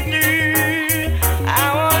you get through,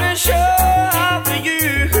 I wanna show off for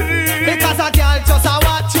you. Because I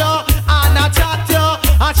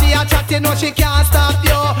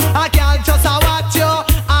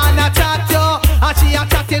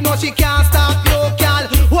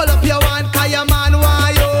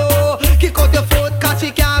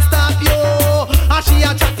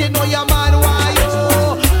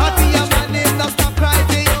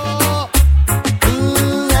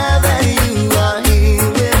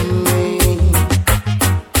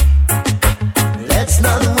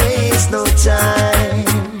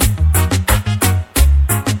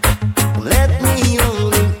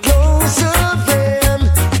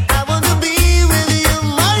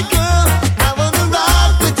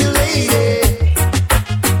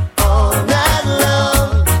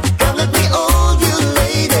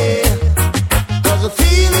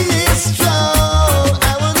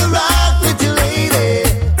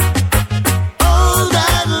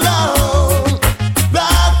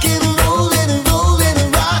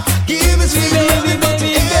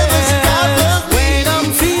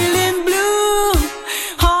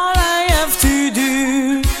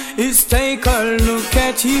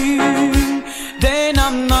at you, then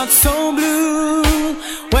I'm not so blue.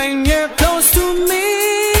 When you're close to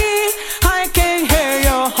me, I can hear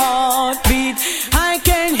your heartbeat. I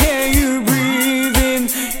can hear you breathing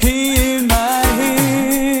in my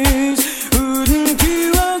ears. Wouldn't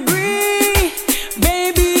you agree,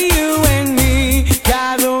 baby? You and me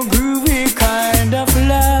got a groovy kind of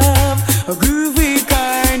love, a groovy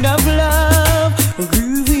kind of love, a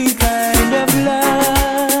groovy kind of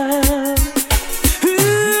love.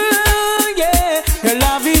 Ooh, yeah, your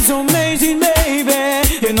love is amazing,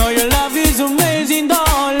 baby. You know your love is amazing,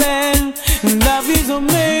 darling. Love is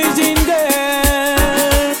amazing,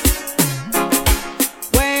 girl.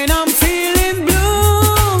 When I'm feeling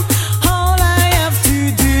blue, all I have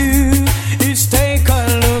to do is take a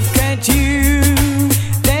look at you.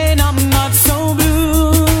 Then I'm not so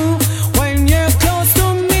blue. When you're close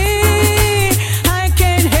to me, I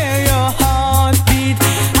can hear your heartbeat.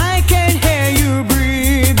 I can hear you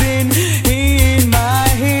breathing in my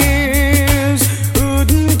ears.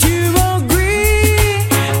 Wouldn't you agree,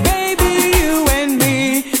 baby? You and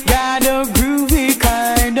me got a groovy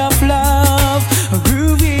kind of love, a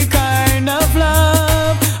groovy kind of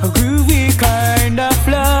love, a groovy kind of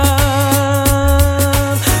love.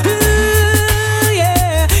 Ooh,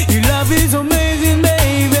 yeah, your love is amazing,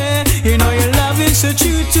 baby. You know your love is so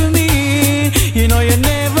true to me. You know you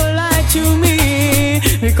never lie to me,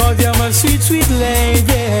 because you're my sweet, sweet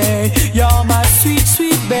lady. You're my sweet,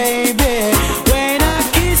 sweet baby. When I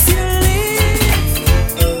kiss your lips,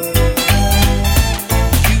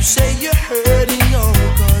 You say you're hurting, oh,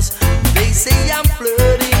 cause they say I'm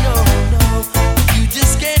flirting, oh, no. You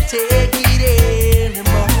just can't take it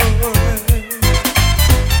anymore.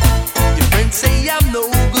 Your friends say I'm no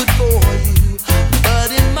good for you, but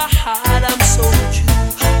in my heart I'm so true.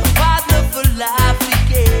 A partner for life, we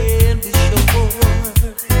can be sure.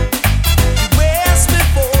 You asked me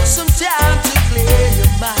for some time to clear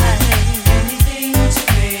your mind. Anything to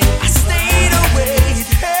clear. I stayed away, it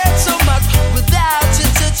hurt so much without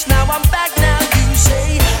your touch. Now I'm back, now you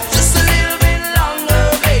say just a little bit longer,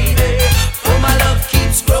 baby. For my love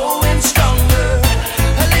keeps growing stronger.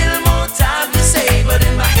 A little more time to say, but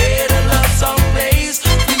in my head a love song plays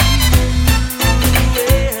for you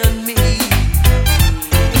and me.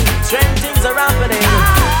 Strange things are happening.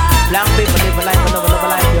 Black people live a life, another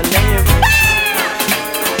life you live.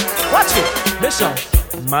 Watch it, Bishop.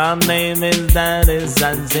 My name is Daddy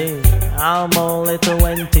Zanzi. I'm only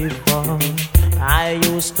 24. I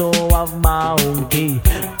used to have my own key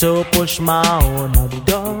to push my own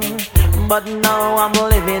door. But now I'm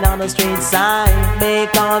living on the street side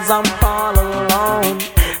because I'm all alone.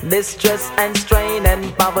 Distress and strain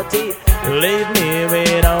and poverty leave me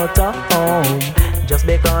without a home. Just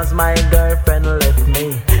because my girlfriend left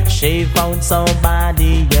me, she found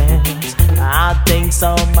somebody else. I think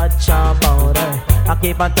so much about her, I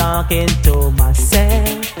keep on talking to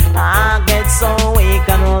myself. I get so weak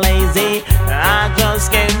and lazy, I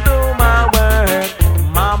just can't do my work.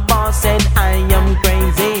 My boss said I am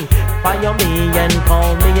crazy, fire me and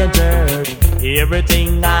call me a jerk.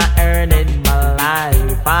 Everything I earn in my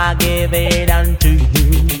life, I give it unto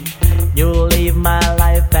you. You live my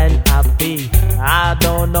life and happy, I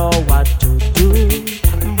don't know what to do.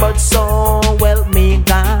 But so help me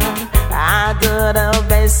God, I do the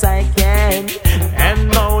best I can. And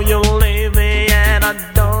now you leave me and I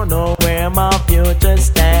don't know where my future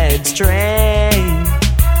stands. Strange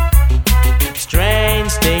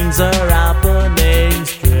things are happening.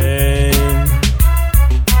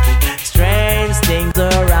 Strange things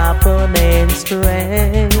are happening.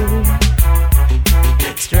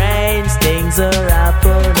 Strange things are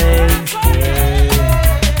happening.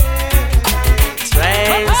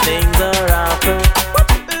 Strange things are happening.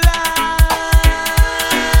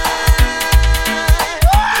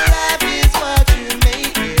 Life is what you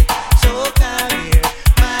make it, so come here,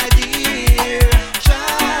 my dear.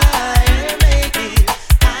 Try and make it,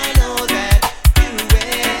 I know that you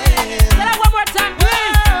will. Say that one more time,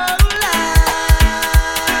 please.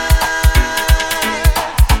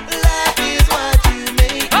 Life is what you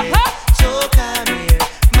make it, so come here,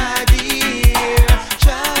 my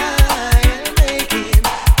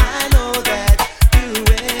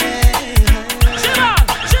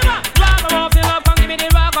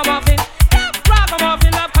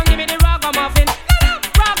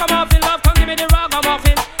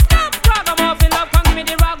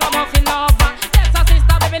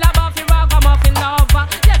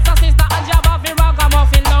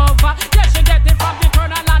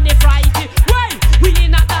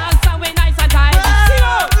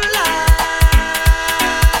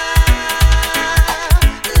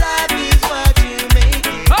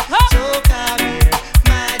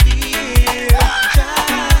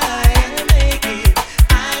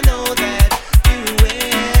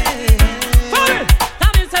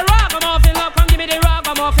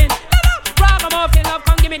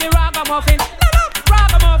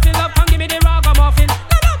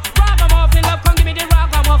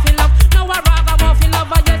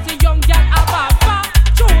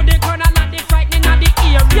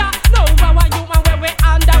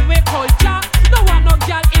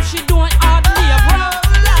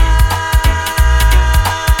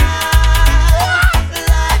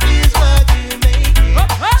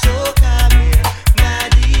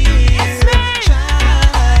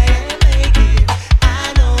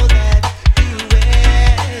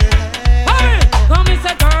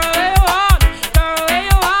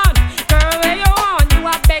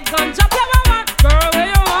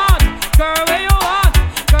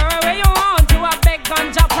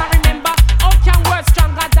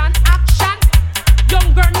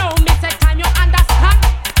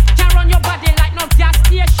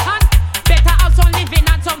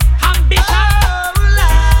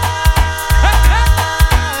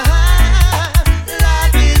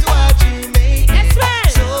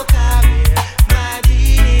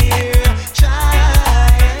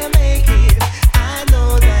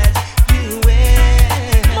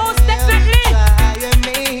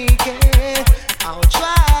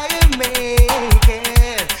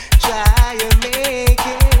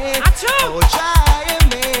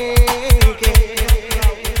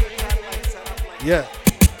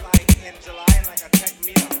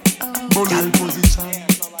bullet position.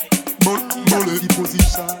 Bullet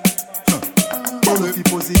position. Bullet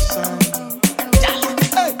position.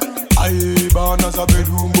 Hey. I born as a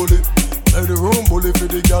bedroom bully. Bedroom bully for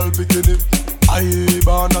the girl bikini. I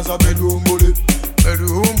born as a bedroom bully.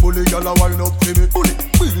 Bedroom bully, girl a wine up for me. Bully,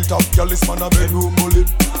 built up, girl is man a bedroom bully.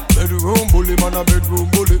 Bedroom bully, man a bedroom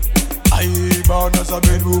bully. I born as a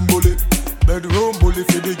bedroom bully. Bedroom bully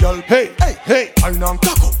for the girl. Hey, hey, hey. Wine and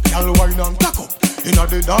cock up, girl wine and cock up. Inna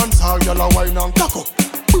the dance hall, girl a wine and cock up.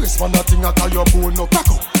 Brace man a thing a tie your bone no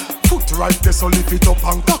crack up. Foot right there so lift it up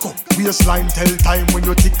and cock up. Waistline tell time when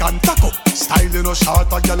you tick and tack up. Style in a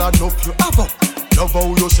short, a girl enough you have up. Love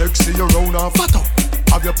how you sexy, you round and fat up.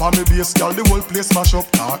 Have your palmy base, girl, the whole place mash up.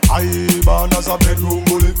 I born as a bedroom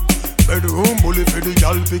bully. Bedroom bully for the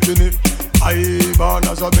girl bikini. I born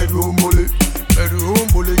as a bedroom bully. Bedroom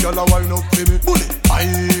bully, girl a wine up for me. Bully. I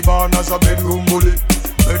born as a bedroom bully.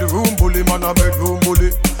 Bedroom bully, man a bedroom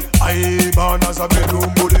bully. I born as a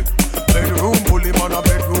bedroom bully. Bedroom bully, man a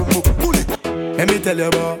bedroom bully. Let me tell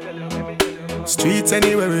you about streets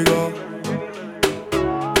anywhere we go.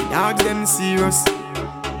 Dogs them serious.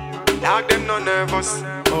 Dog them no nervous.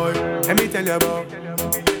 Boy, let me tell you about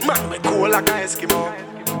man, we cool like a Eskimo.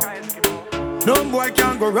 No boy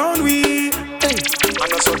can go round we. Hey. I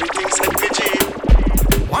know so the things set me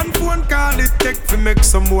cheap. One phone call it take to make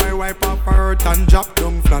some boy wipe up her hurt and drop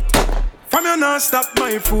down flat. From you not stop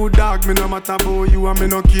my food, dog. Me no matter about you and me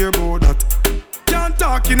no care about that. Can't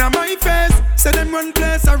talk in my face. Say them run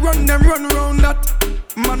place, I run them run round that.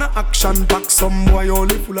 Man a action pack, some boy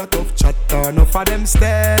only full of tough chatter. Enough of them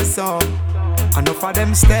stairs up. Enough of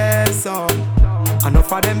them stairs up.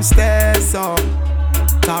 Enough of them stairs up.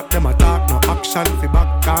 Talk them a talk, no action fi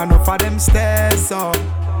back. Enough of them stairs up.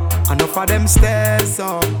 Enough of them stairs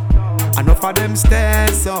up. Enough of them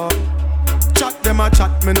stairs up. Chat them a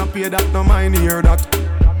chat, me no pay that, no mind hear that.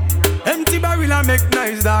 Empty barrel a make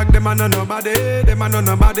nice dog, them a no nobody, them a no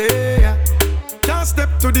nobody. Yeah. Can't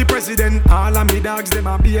step to the president, all of me dogs, them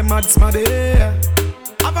a be a mad smaddy. Yeah.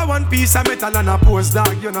 Have a one piece of metal and a post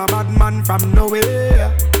dog, you no bad man from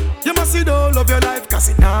nowhere. You must see the whole of your life, cause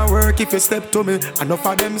it not work if you step to me. Enough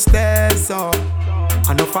of them stairs up.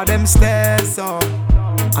 Enough of them stairs up.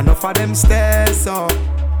 Enough of them stairs up.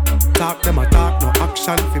 Talk them a talk, no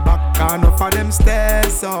action fi back. Enough of them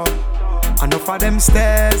stairs up. Enough of them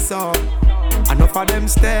stairs up. Enough of them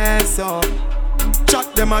stairs up.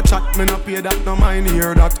 Chat them a chat, me no pay that, no mind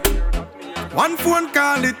hear that. One phone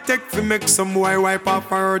call it take fi make some boy wipe off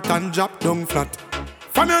her hurt and drop down flat.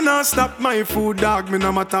 From you not stop my food, dog. Me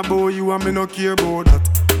no matter about you and me no care about that.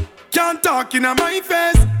 Can't talk in my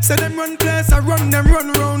face. Say them run place, I run them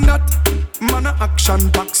run round that. Man a action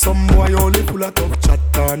pack, some boy only full of tough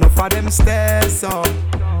chatter. Enough of them stairs up.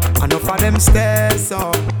 Enough of them stairs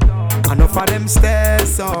up. Enough of them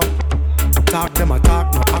stairs up. Talk them a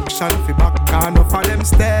talk, no action fi back. Enough of them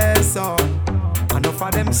stairs up. Enough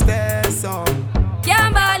of them stairs up.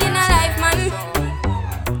 Can't ball in a life, man.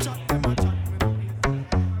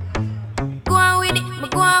 Go on with it,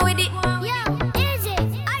 but go on with it. Yo, easy.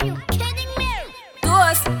 Are you kidding me?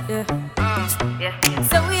 Toast, yeah.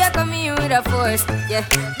 So we are coming in with a force, yeah.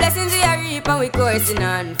 Blessings we are reap and we coursing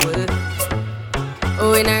on full.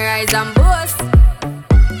 Oh, we not rise and boast.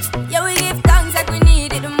 Yeah, we give thanks like we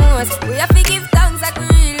need it the most. We have to give thanks like we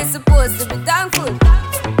really supposed to be thankful.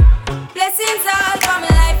 Blessings all for my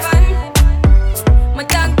life and my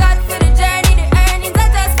thank God for the journey, the earnings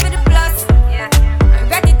are just for the plus. Yeah, and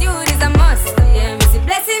gratitude is a must. Yeah, me see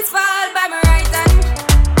blessings fall by my right hand.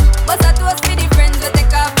 But I toast for the friends we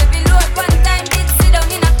take off every load. One time did sit down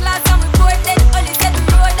in a class and we bored. Then only said the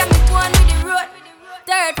road and me go on with the road.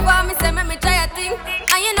 Third form, me say me try a thing,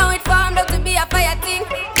 and you know it formed up to be a fire thing.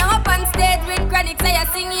 Now up on stage with chronic, say I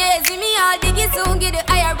sing, yeah, see me all diggy soon, get the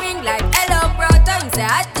higher ring like hello, bro. Time say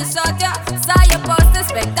I had to shot ya. Saw your poster,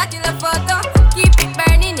 spectacular photo. Keep it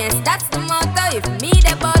burning, yes, that's the motto. If me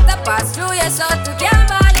the butter pass through your soul to can't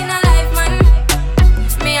ball in a life, man.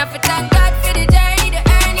 Me have to thank God for the journey, the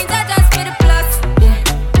earnings are just for the plus.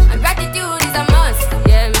 Yeah, and gratitude is a must.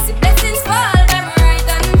 Yeah, me see blessings fall by my right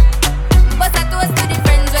hand. But I toast to the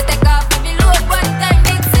friends we take off every load. One time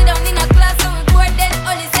did sit down in a class and we bored. Then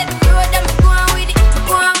only said the road and we go on with it,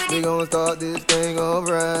 go on with it. We gon' start this thing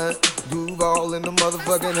alright. Duval in the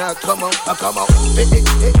motherfucking house. Come on, come on. Hey, hey,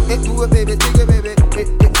 hey, hey, do it, baby, take it, baby. Hey,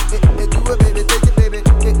 hey, hey, hey, do it, baby, take it, baby.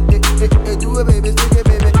 Hey, hey, hey, hey, do it, baby, take it,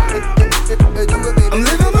 baby. Hey, hey, hey, hey, do it, baby. I'm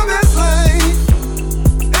living my best life.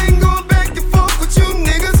 Ain't going back and forth with you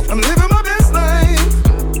niggas. I'm living my best life.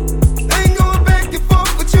 Ain't going back and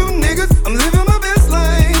forth with you niggas. I'm living my best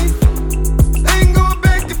life. Ain't going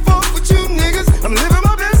back and forth with you niggas. I'm living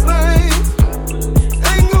my best life.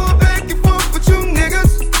 Ain't going back and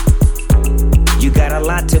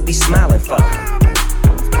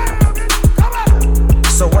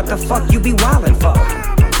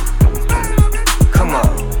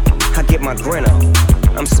my grin on.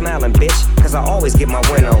 I'm smiling, bitch, cause I always get my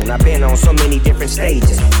win on. I've been on so many different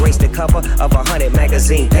stages, graced the cover of 100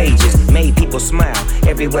 magazine pages, made people smile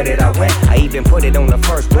everywhere that I went. I even put it on the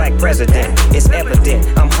first black president. It's evident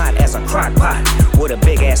I'm hot as a crock pot, with a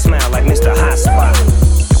big ass smile like Mr. Hot Spot.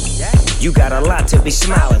 You got a lot to be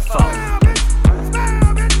smiling for,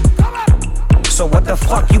 so what the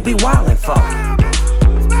fuck you be wildin' for?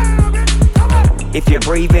 If you're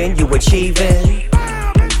breathing, you achieving.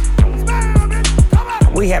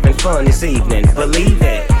 We having fun this evening, believe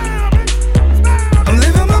it. I'm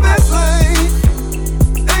living my best life.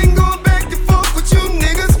 Ain't going back and forth with you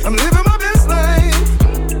niggas. I'm living my best life.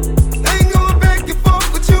 Ain't going back and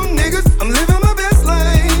forth with you niggas. I'm living my best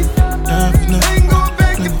life. Ain't going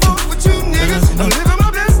back and forth with you niggas. I'm living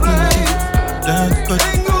my best life.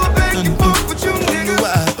 Ain't going back and forth with you niggas.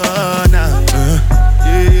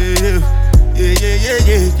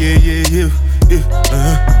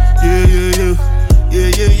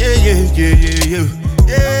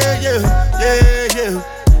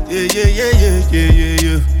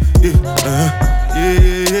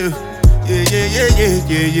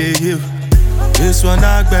 This one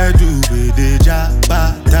I better do with the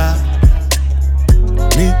jabata.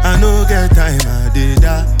 Me, I no get time, I did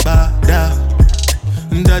that.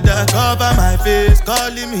 Dada cover my face,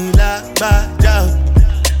 calling me la bada.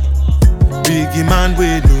 Biggie man,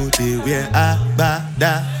 we know they wear a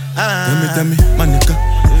bada. Tell me, my nigga,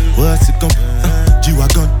 what's it gon'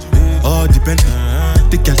 G-Wagon, all the Bentley,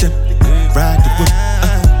 the girl them, ride the whip,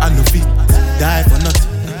 I no feet, die for nothing.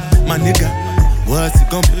 My nigga, what's it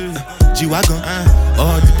gon' be? G-Wagon,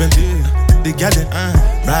 all the Bentley, the girl them,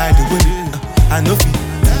 ride the whip, I no feet,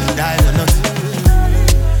 die for nothing.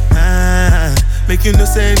 Make you no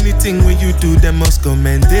say anything when you do, them must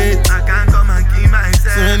commend it. I can't come and keep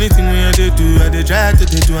myself. So anything when I do, I try to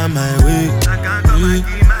do on my way. I can't come and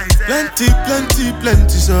keep myself. Plenty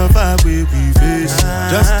suffer we face,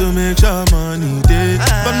 just to make sure money day.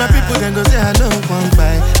 But my people then go say I know one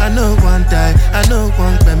buy, I know one die, I know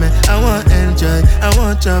one payment. I want enjoy, I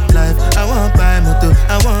want job life, I want buy motor,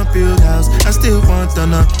 I want build house, I still want to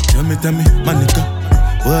know. Tell me, my nigga,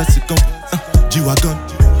 what's it gon' G-Wagon,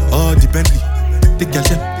 all the Bentley, the girl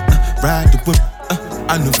them, ride the whip,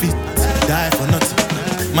 I no feet, die for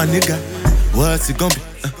nothing. My nigga, what's it gon' be?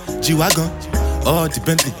 G-Wagon, all the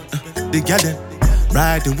Bentley, the girl them,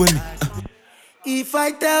 riding with me. If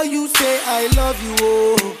I tell you, say I love you,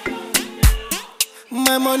 oh.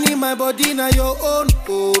 My money, my body, now your own,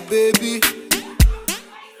 oh baby.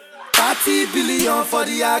 30 billion for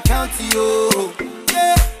the account, oh.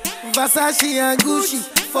 Yeah. Versace and Gucci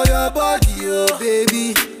for your body, oh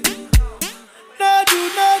baby. No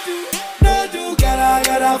do,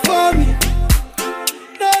 gotta for me.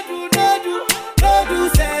 No do,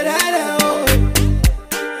 say that, oh.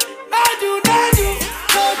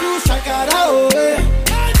 No do, shakara, oh.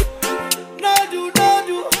 No do,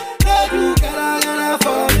 gotta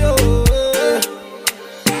for you, oh.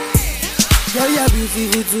 Girl, you're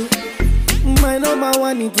beautiful too. My number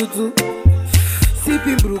one in tutu.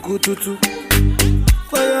 Sipping bruku tutu.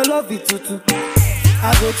 For your love it tutu. I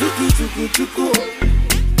go chuku.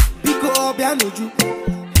 Biko obianoju.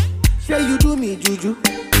 Say you do me juju.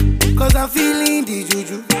 Cause I'm feeling the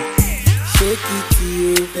juju. Shake it to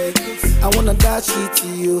you. Take it. I wanna dash it to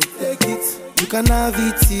you. Take it. You can have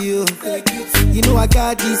it to you. Take it. You know I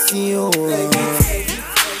got this in you. Take it.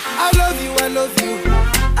 I love you.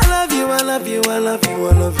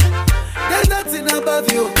 There's nothing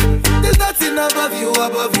above you.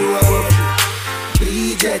 Above you.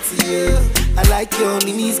 Bridget, you. I like your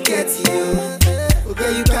mini skirt, you.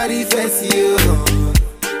 Okay, you carry fancy, you.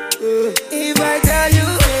 If I tell you,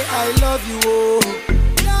 say I love you, oh.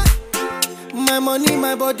 My money,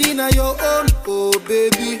 my body, now your own, oh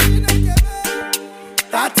baby.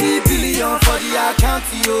 30 billion for the account,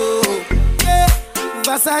 yo. Yeah.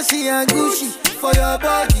 Versace and Gucci for your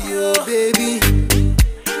body, oh baby.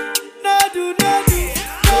 No do,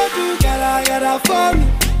 gotta for me.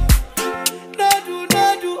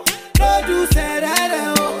 No do, say that,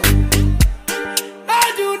 oh.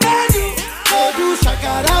 No do,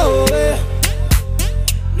 shakara, oh.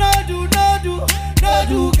 No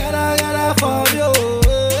do, gotta for you.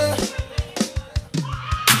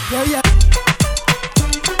 Yeah.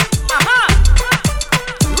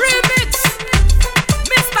 Remix,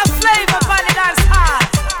 Mr. Flavor on the dance hall,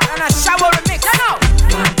 and a shower remix. You know,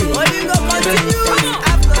 what you gonna continue?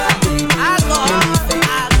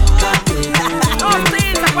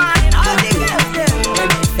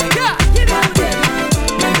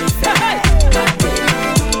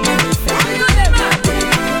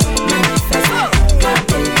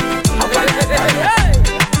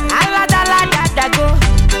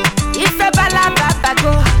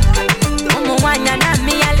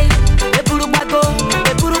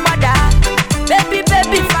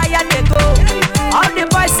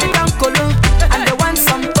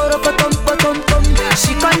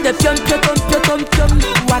 the pium pium pium pium.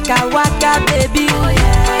 Waka waka baby,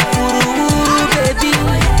 uru uru baby,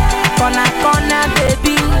 corner corner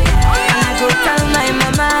baby. And I go tell my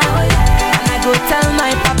mama, and I go tell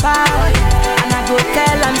my papa, and I go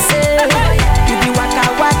tell am say, you be waka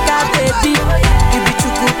waka baby, you be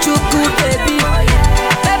chuku chuku baby,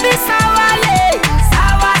 baby sawale,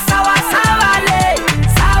 sawa sawa sawale,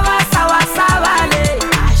 sawa sawa sawale.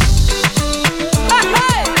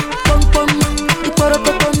 Hey, pom pom,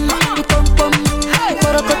 iporokotom, ipom pom,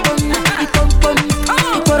 iporokotom, ipom pom,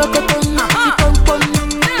 iporokotom, ipom pom,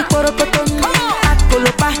 iporokotom.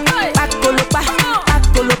 Akolopa, akolopa,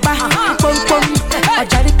 akolopa, ipom pom,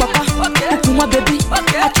 ajari papa, ukuma baby,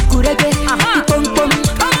 achukurege, ipom pom,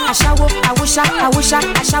 ashawo, awusha, awusha,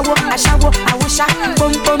 ashawo, ashawo, awusha,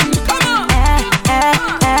 pom pom, pom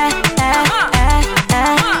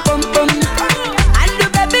pom. And the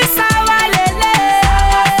baby sawa lele,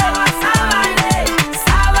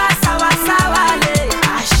 sawa sawa sawa le.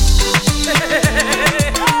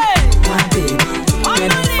 My baby, let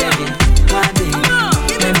me feel it. My baby,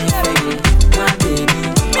 let me feel it. My baby,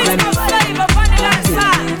 let me feel it. My baby,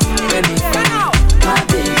 let me feel it. My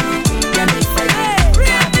baby, let me feel it.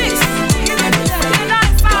 My baby, let me feel it.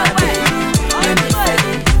 My baby, let me feel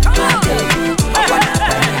it. My baby, I wanna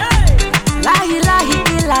feel it. Lahi lahi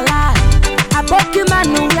ilala, aboki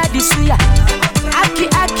manu where the suya. Aki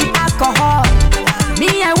aki alcohol. Me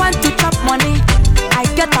I want to chop money. I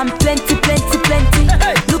get am plenty plenty plenty.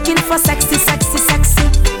 Looking for sexy sexy sexy.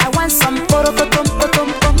 I want some porokotom potom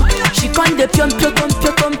pom. She con the pium pium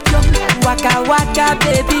pium pium pium. Waka waka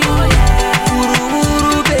baby, uru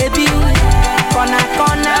uru baby, corner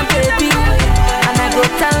corner baby. And I go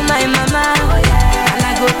tell my mama, and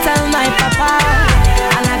I go tell my papa,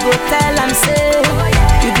 and I go tell am say,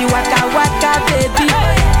 you be waka waka baby,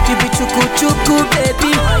 you be chuku chuku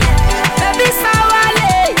baby, baby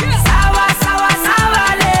sawale, sawa sawa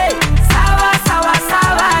sawale, sawa sawa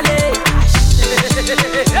sawale.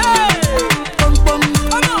 Pom pom,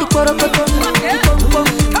 iporokotom, pom pom,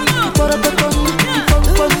 iporokotom, pom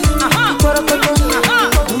pom, iporokotom,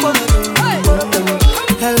 pom pom.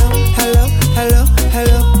 Hello, hello, hello,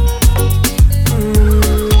 hello.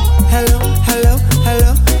 Hello, hello,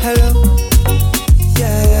 hello, hello.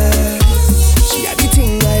 Yeah, she had the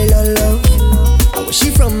thing I love. And where she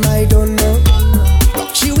from I don't know. Rock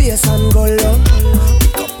she waist and go low.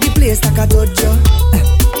 Pick up the place like a dojo.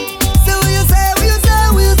 So what you say, what you say,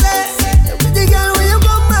 what you say? Pretty girl, when you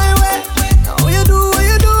come my way. Now what you do, what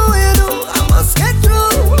you do, what you do? I must get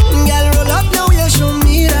through. Girl, roll up now, you show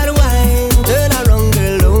me that wine. Turn around,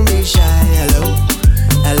 girl, don't be shy. Hello,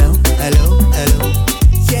 hello, hello, hello.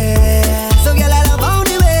 Yeah. So girl, I love how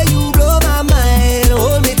the way you blow my mind.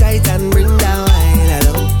 Hold me tight and bring that wine.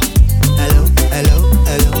 Hello, hello, hello,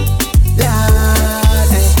 hello. Lord,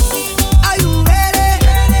 hey. Are you ready?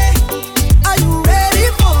 Are you ready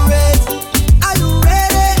for it? Are you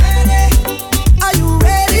ready? Are you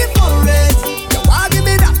ready for it? You want give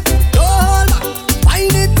me that? No hold back.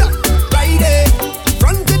 Wind it up, right there,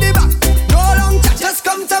 front to the back. No long chat, just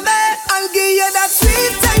come to me. I'll give you that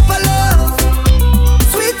sweet type of love.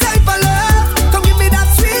 Sweet type of love. Come give me that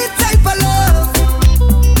sweet type of love.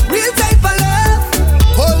 Real type of love.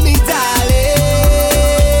 Hold me, darling.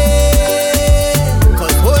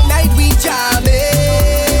 Cause whole night we jamming.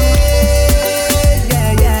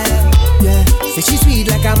 Yeah, yeah, yeah. Say she sweet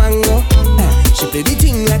like a mango. She play the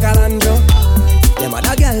thing like a banjo. Them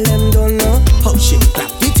other girl them don't know how she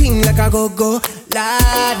clap the thing like a go-go.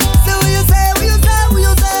 Lad. So what you say, what you say, what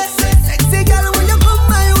you say? Sexy girl when you come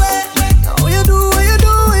my way. Now what you do, what you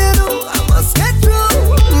do, what you do? I must get through.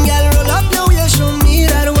 Girl roll up now, you show me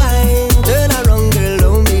that wine. Turn around, girl,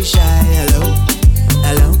 don't be shy. Hello,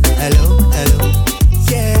 hello, hello, hello.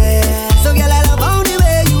 Yeah. So girl, I love how the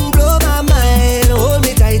way you blow my mind. Hold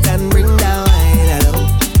me tight and bring that wine. Hello,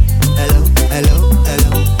 hello, hello,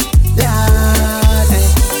 hello. Lord, hey.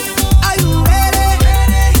 Are you ready?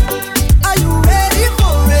 Are you ready?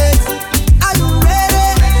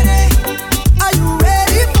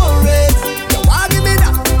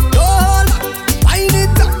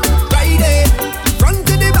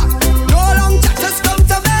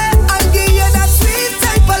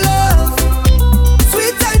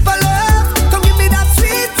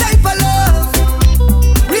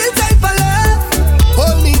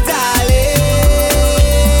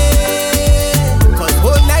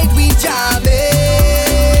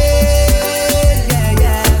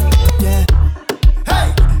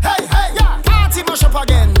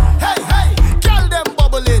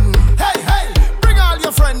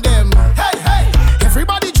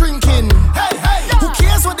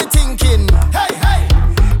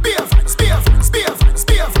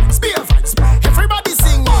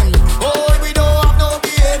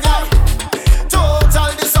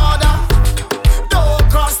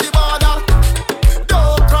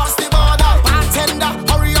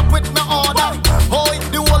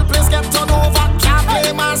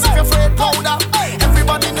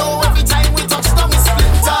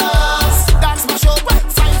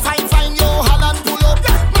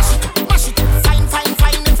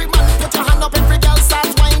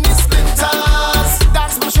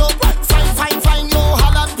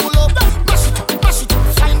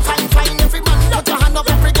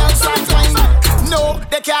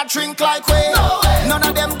 drink like we. None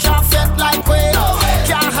of them can fed like we.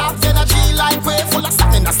 Can't have energy like we. Full of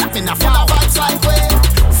stamina, full of vibes like we.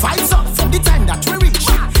 Vibes up from the time that we reach.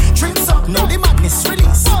 Drinks up, now the madness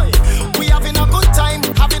release. We having a good time,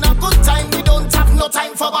 we don't have no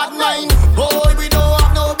time for bad mind. Boy, we don't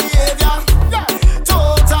have no behavior.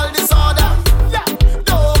 Total disorder.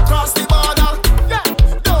 Don't cross the border.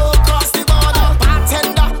 Don't cross the border.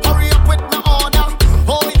 Bartender, hurry up with my order.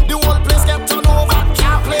 Boy, the whole place get turned over.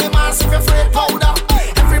 Can't play mass if you're afraid powder.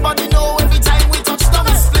 Everybody know every time we touch them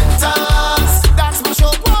splinters. That's my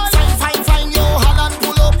show. Fine, yo, Holland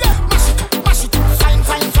pull up. Mash it, fine.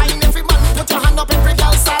 Every man put your hand up, every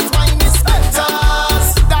girl start whining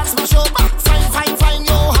splinters. That's my show. Fine,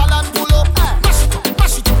 yo, Holland pull up.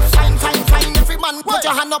 Mash it, fine. Every man put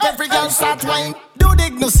your hand up, every girl start whining. Do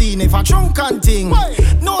dig no scene if a drunk and thing.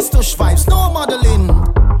 No stush vibes, no modeling.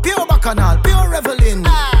 Pure bacchanal, pure reveling.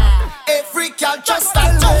 Every girl just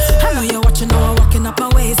start to. I know you're watching, now I'm walking up my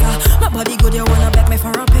ways. My body good, you wanna beg me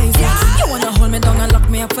for a pace. You wanna hold me down and lock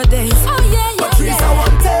me up for days. Oh yeah. Patrice, I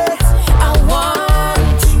want it. I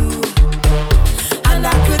want you, and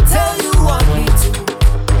I could tell you want me to.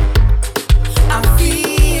 I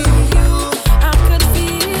feel you, I could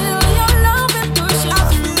feel your love and pushing.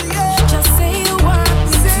 Just say you want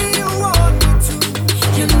me to.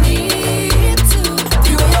 You need to.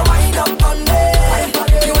 You and your wind up on me.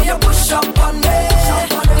 You and your push up on me.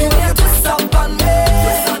 You and your twist up on me.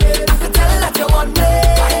 I could tell that you want me.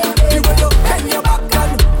 You and your bend your back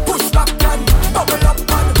and push back and bubble up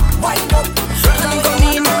and wind up. And come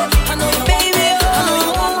in, baby,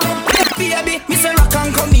 baby, me say rock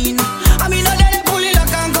and come in. I mean, I let it pull it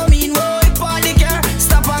rock and come in. Whoa, if all the care,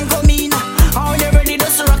 stop and come in. How you ready to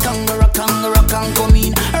rock and come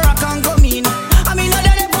in, rock and come in. I mean, I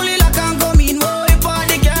let it pull it rock and come in. Whoa, if all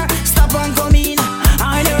the care, stop and come in.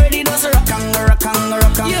 How you ready to rock and come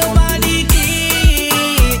in. Your body clean,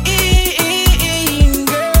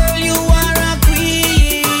 girl, you are a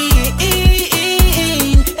queen.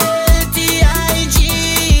 LTIG,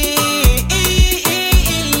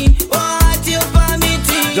 what you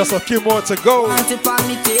permitting? Just a few more to go. Want you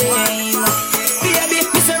permitting? Baby,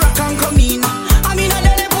 me say rock and come in. I mean, I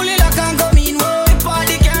let it pull it rock and come in. Whoa, if all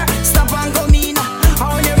the care, stop and come in.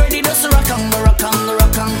 How you ready to rock and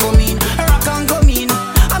come in, rock and come in.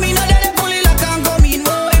 I mean, I let it pull it rock and come in.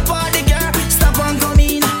 Whoa, if all the care, stop and come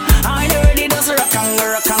in. How you ready to rock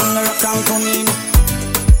and come in.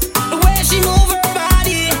 The way she move her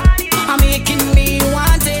body, making me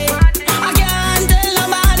want it. I can't tell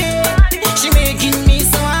nobody. She making me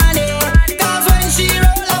so honey. 'Cause when she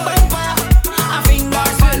roll a bumper, I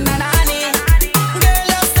fingers on the nanny. Girl,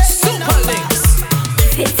 you're super links.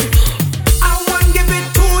 I want give it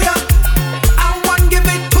to ya. I want give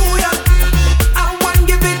it to ya. I want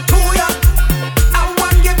give it to ya. I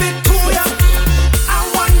want give it to ya. I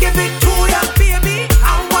want give it to ya, baby.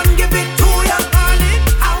 I want give it to ya, honey.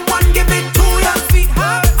 I want give it to ya,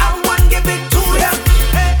 sweetheart. I want give it to ya.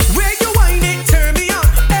 Where you whine it, turn me on.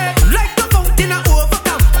 Like the fountain I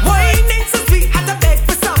overcome. Whining so sweet, had to beg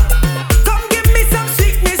for some. Come give me some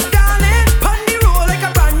sweetness, darling. Pon the roll like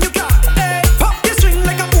a brand new car. Pop the string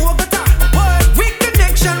like a Bogota. Weak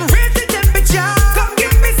connection, raise the temperature. Come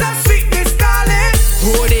give me some sweetness, darling.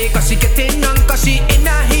 Hold it, 'cause she getting on, 'cause she in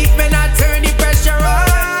a heat when I turn the pressure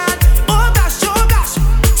on. Oh gosh,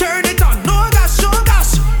 turn it on. Oh gosh.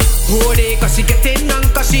 Hold it, 'cause she getting on,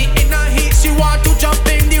 'cause she in a heat. She want to jump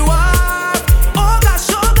in the water. Oh gosh,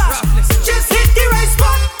 just hit the right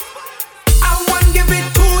spot. I want give it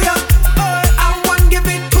to ya. I want give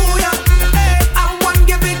it to ya. I want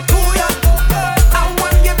give it to ya. I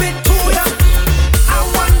want give it to ya. I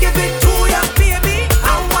want give it to ya, baby.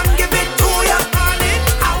 I want give it to ya, honey.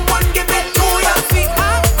 I want give it to ya,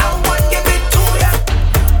 sweetheart. I want give it to ya.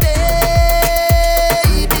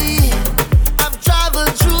 Baby, I've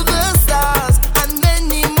traveled through the stars and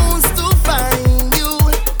many moons to find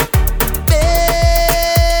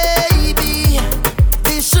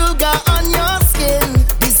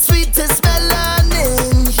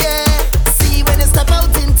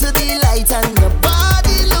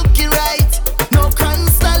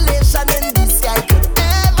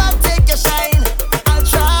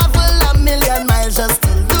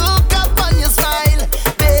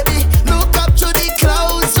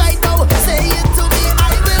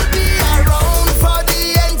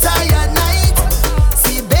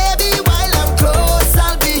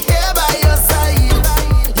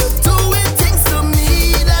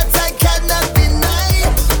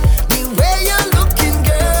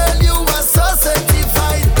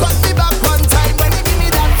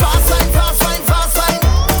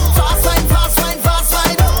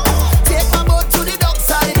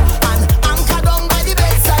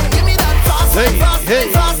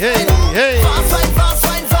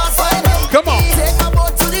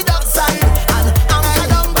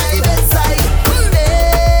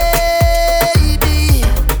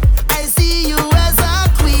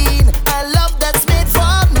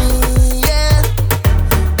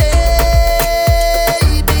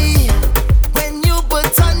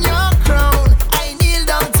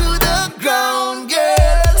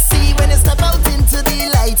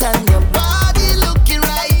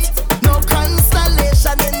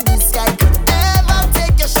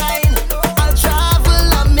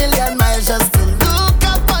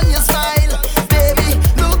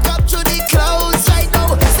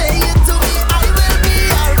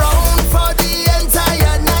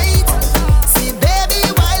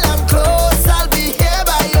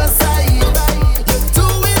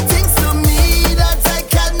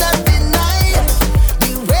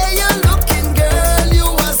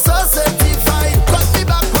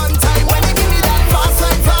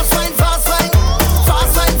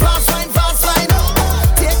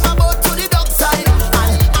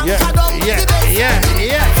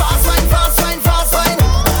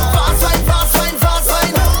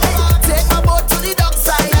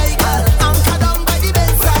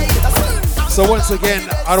once again,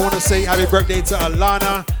 I want to say happy birthday to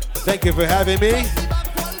Alana. Thank you for having me.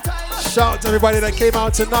 Shout out to everybody that came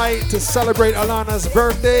out tonight to celebrate Alana's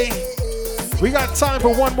birthday. We got time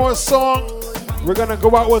for one more song. We're going to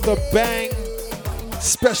go out with a bang.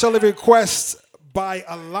 Special request by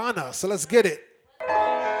Alana. So let's get it.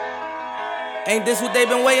 Ain't this what they've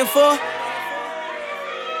been waiting for?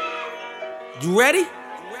 You ready?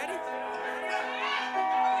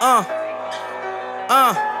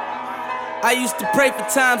 I used to pray for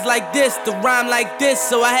times like this, to rhyme like this,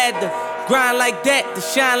 so I had to grind like that, to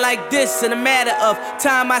shine like this. In a matter of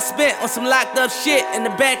time I spent on some locked up shit in the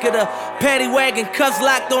back of the paddy wagon, cuffs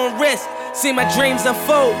locked on wrist. See my dreams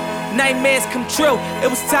unfold, nightmares come true. It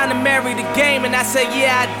was time to marry the game, and I said,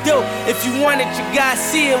 yeah, I do. If you want it, you gotta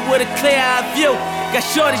see it with a clear eye view. Got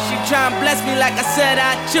shorty, she tryin' bless me like I said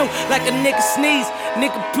I chew. Like a nigga sneeze,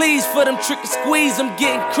 nigga please for them trick and squeeze, I'm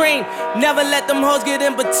getting cream. Never let them hoes get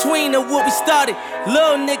in between of what we started.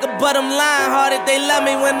 Little nigga, but I'm lying hearted. They love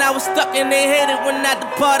me when I was stuck and they hated when I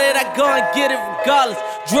departed. I go and get it regardless.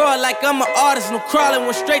 Draw it like I'm an artist, no crawling.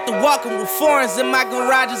 Went straight to walking with foreigns in my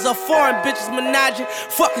garages. Are foreign bitches menaging,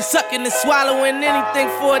 fucking sucking and swallowing anything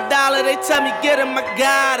for $1. They tell me get him, I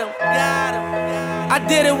got him. I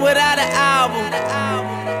did it without an album.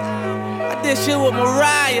 I did shit with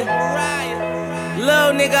Mariah.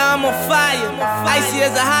 Little nigga, I'm on fire. Icy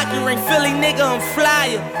as a hockey ring, Philly nigga, I'm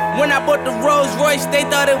flyer. When I bought the Rolls Royce, they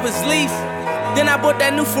thought it was lease. Then I bought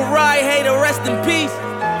that new Ferrari, hey, to rest in peace.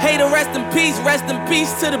 Hey, to rest in peace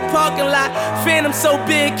to the parking lot. Phantom so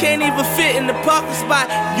big, can't even fit in the parking spot.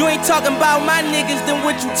 You ain't talking about my niggas, then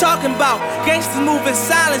what you talking about? Gangsters move in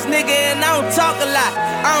silence, nigga, and I don't talk a lot.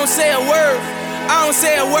 I don't say a word. I don't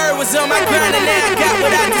say a word, was on my grind and now I got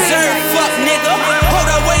what I deserve. Fuck nigga, hold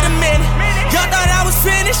up, wait a minute. Y'all thought I was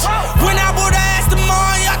finished? When I bought the ass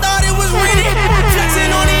tomorrow, y'all thought it was rented.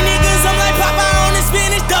 Flexing on these niggas, I'm like Papa on the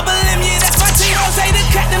spinach. Double M, yeah, that's my team. Don't say the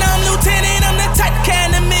captain, I'm lieutenant. I'm the type of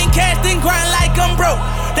can the men cast and grind like I'm broke.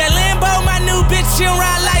 That Lambo, my new bitch, she'll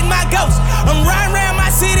ride like my ghost. I'm riding around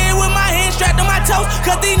my city with my hands strapped on my toes.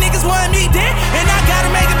 Cause these niggas want me dead, and I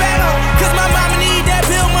gotta make it back home. Cause my mama need that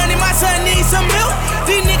bill money, my son needs some milk.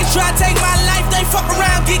 These niggas try to take my life, they fuck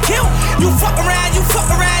around, get killed. You fuck around, you fuck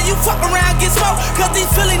around, you fuck around, get smoked. Cause these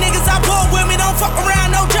Philly niggas I pull with me don't fuck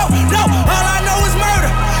around, no joke. No, all I know is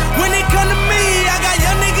murder. When it come to me, I got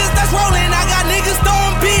young niggas that's rolling, I got niggas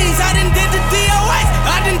throwing bees. I done did the DOS,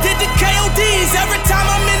 I done did the KODs. Every time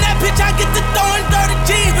I'm in that bitch, I get to throwing 30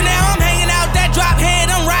 G's. But now I'm hanging out that drop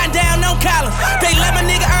head, I'm riding down no collar. They let my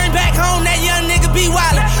nigga earn back home, that young nigga be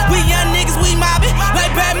wildin'. We young niggas, we mobbin',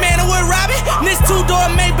 like Batman or with Robin. This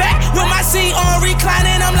two-door Maybach with my seat on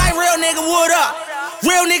reclining. I'm like, real nigga, what up?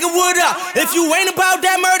 Real nigga, what up? If you ain't about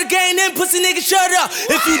that murder game, then pussy nigga, shut up.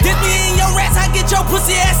 If you dip me in your rats, I get your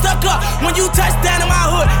pussy ass stuck up. When you touch down in my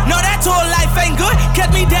hood, no, that tour life ain't good. Catch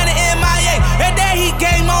me down in MIA, and that heat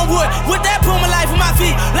game on wood. With that Puma life on my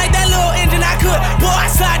feet, like that little engine I could. Boy, I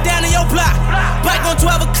slide down in your block, bike on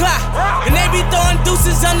 12 o'clock. And they be throwing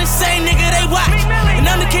deuces, I'm the same nigga they watch. And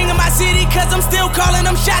I'm the king of my city, cause I'm still calling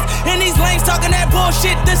them shots. And these lanes talking that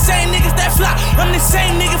bullshit, the same niggas that flop. I'm the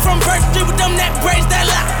same nigga from First Street with them neck braids that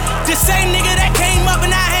lock. The same nigga that came up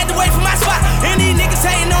and I had to wait for my spot. And these niggas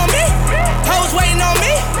hating on me, hoes waiting on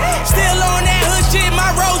me. Still on that hood shit, my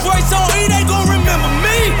Rolls Royce on E, they gon' remember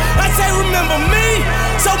me. I say remember me.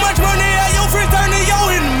 So much money at your friends turn to your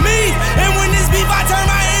enemies. And when this beef, I turn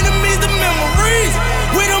my enemies to memories.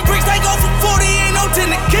 With them bricks, they go for 40, ain't no 10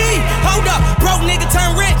 the key. Hold up, broke nigga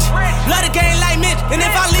turn rich. Love the game like Mitch. And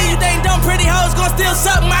if I leave you, they ain't dumb pretty hoes gon' still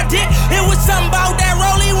suck my dick. It was something about that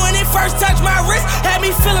rollie when it first touched my wrist. Had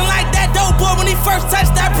me feeling like that dope boy when he first